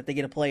fact that they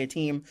get to play a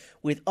team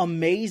with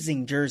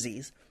amazing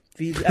jerseys. If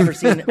you've ever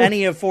seen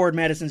any of Forward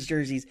Madison's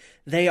jerseys,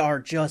 they are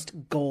just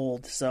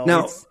gold. So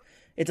now,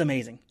 it's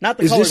amazing. Not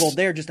the color gold,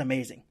 they're just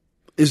amazing.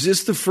 Is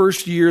this the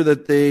first year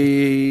that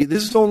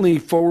this is only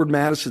Forward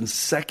Madison's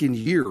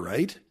 2nd year,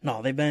 right?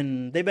 No, they've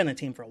been a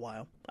team for a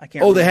while. I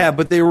can't. Oh, they have,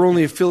 but they were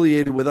only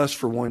affiliated with us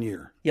for 1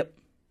 year. Yep.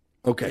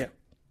 Okay.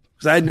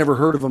 Because I had never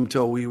heard of them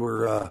until we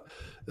were.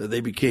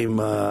 They became.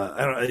 I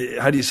don't know,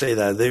 how do you say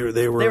that?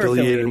 They were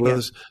affiliated with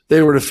us.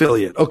 They were an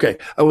affiliate. Okay,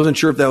 I wasn't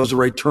sure if that was the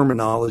right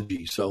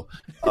terminology. So,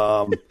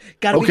 got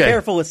to be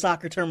careful with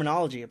soccer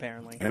terminology.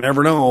 Apparently, I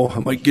never know. I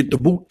might get the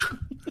boot.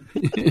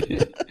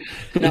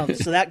 No,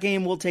 so that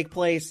game will take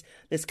place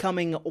this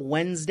coming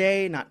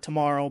Wednesday, not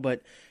tomorrow,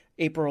 but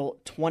April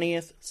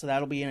 20th. So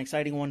that'll be an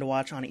exciting one to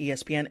watch on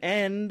ESPN.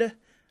 And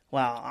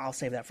I'll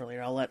save that for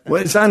later. I'll let.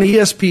 It's on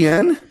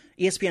ESPN.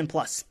 ESPN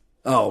Plus.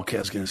 Oh, okay.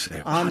 I was going to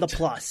say on the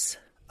Plus.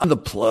 On the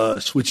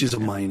Plus, which is a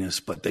minus,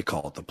 but they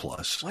call it the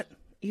Plus. What?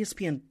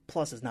 ESPN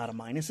Plus is not a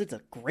minus. It's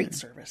a great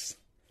service.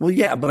 Well,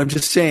 yeah, but I'm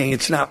just saying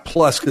it's not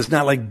plus because it's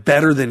not like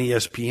better than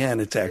ESPN.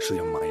 It's actually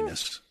a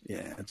minus.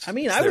 Yeah.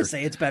 I would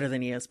say it's better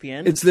than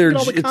ESPN. It's their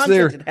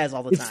content it has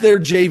all the time. It's their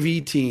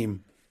JV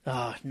team.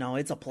 Oh, no,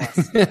 it's a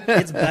plus.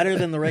 It's better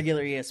than the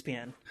regular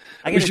ESPN.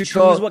 I get to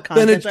choose what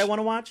content I want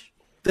to watch?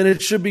 Then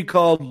it should be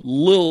called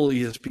Lil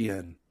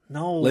ESPN.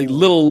 No. Like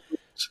Lil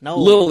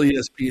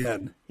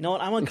ESPN. You know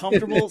what? I'm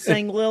uncomfortable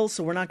saying Lil,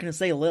 so we're not going to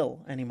say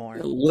Lil anymore.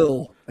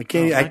 Lil. I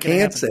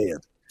can't say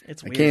it.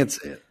 It's weird. I can't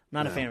say it.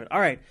 Not a fan of it. All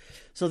right.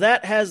 So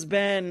that has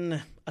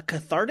been a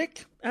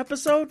cathartic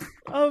episode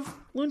of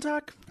Loon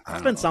Talk.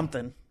 It's been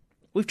something.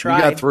 We've tried.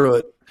 We got through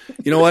it.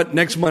 You know what?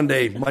 Next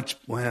Monday,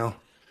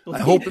 I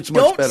hope it's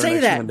much better. Don't say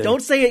that. Monday.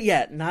 Don't say it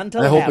yet. Not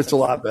until I hope it's a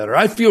lot better.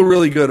 I feel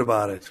really good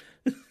about it.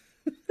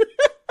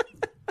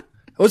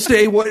 Let's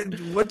say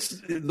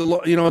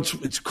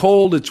it's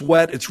cold, it's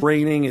wet, it's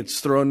raining,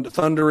 it's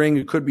thundering,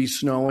 it could be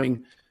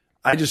snowing.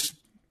 I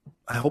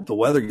hope the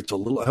weather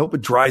I hope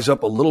it dries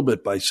up a little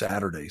bit by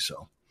Saturday.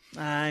 So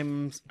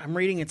I'm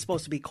reading it's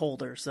supposed to be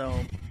colder. So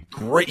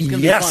great,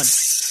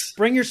 yes.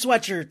 Bring your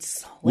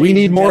sweatshirts. We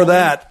need more of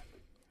that.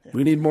 Yeah.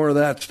 We need more of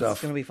that stuff.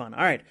 It's gonna be fun.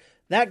 All right,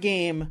 that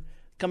game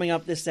coming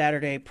up this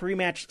Saturday.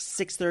 Pre-match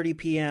 6:30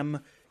 p.m.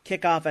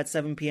 Kickoff at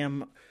 7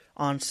 p.m.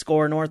 on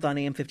Score North on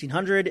AM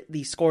 1500,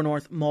 the Score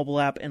North mobile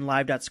app, and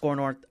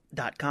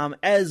live.scorenorth.com,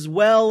 as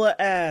well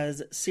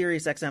as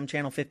SiriusXM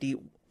Channel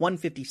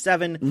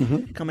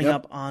 157 coming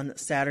up on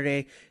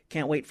Saturday.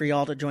 Can't wait for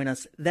y'all to join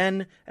us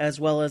then, as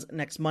well as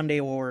next Monday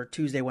or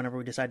Tuesday, whenever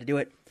we decide to do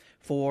it,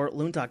 for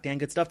Loon Talk. Dan,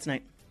 good stuff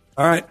tonight.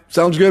 All right.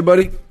 Sounds good,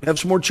 buddy. Have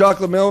some more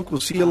chocolate milk. We'll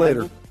see you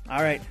later.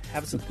 All right.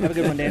 Have a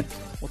good one, Dan.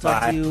 We'll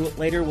talk to you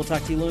later. We'll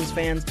talk to you, Loons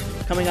fans,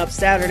 coming up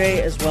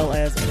Saturday as well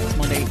as next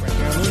Monday right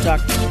here on Loon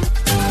Talk.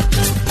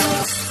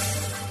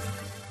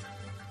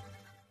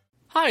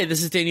 Hi,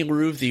 this is Danny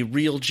LaRue of the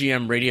Real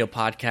GM Radio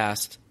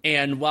Podcast.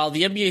 And while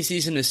the NBA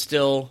season is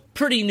still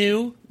pretty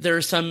new, there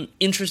are some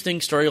interesting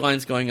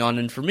storylines going on.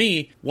 And for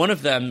me, one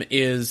of them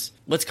is,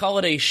 let's call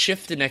it a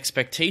shift in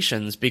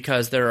expectations,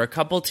 because there are a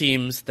couple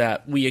teams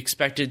that we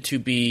expected to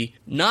be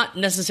not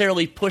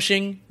necessarily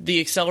pushing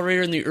the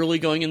accelerator in the early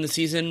going in the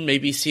season,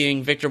 maybe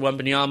seeing Victor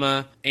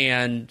Wembanyama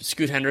and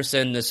Scoot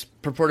Henderson, this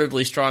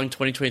purportedly strong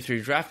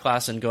 2023 draft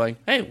class, and going,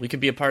 hey, we could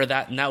be a part of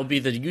that. And that would be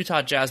the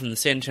Utah Jazz and the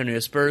San Antonio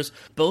Spurs.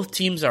 Both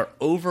teams are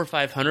over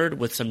 500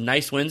 with some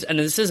nice wins. And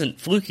this isn't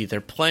fluky.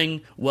 They're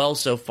playing well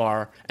so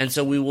far. And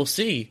so we will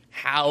see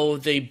how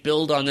they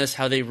build on this,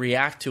 how they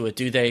react to it.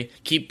 Do they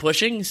keep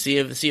pushing, see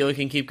how it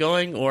can keep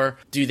going, or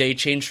do they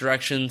change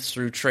directions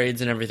through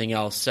trades and everything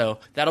else? So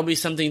that'll be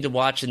something to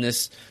watch in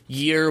this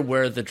year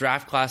where the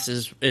draft class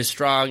is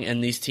strong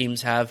and these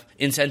teams have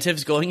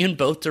incentives going in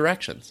both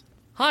directions.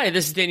 Hi,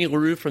 this is Danny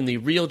LaRue from the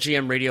Real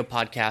GM Radio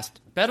Podcast.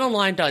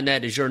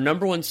 BetOnline.net is your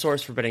number one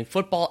source for betting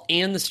football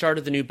and the start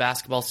of the new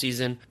basketball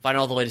season. Find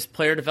all the latest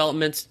player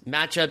developments,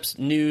 matchups,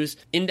 news,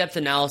 in-depth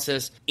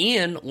analysis,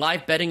 and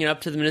live betting and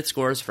up-to-the-minute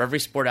scores for every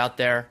sport out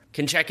there.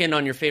 Can check in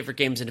on your favorite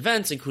games and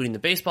events, including the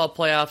baseball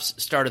playoffs,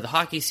 start of the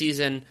hockey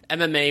season,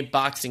 MMA,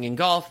 boxing, and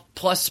golf,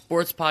 plus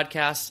sports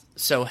podcasts.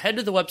 So head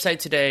to the website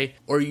today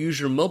or use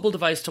your mobile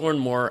device to learn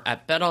more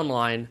at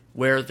BetOnline,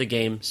 where the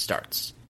game starts.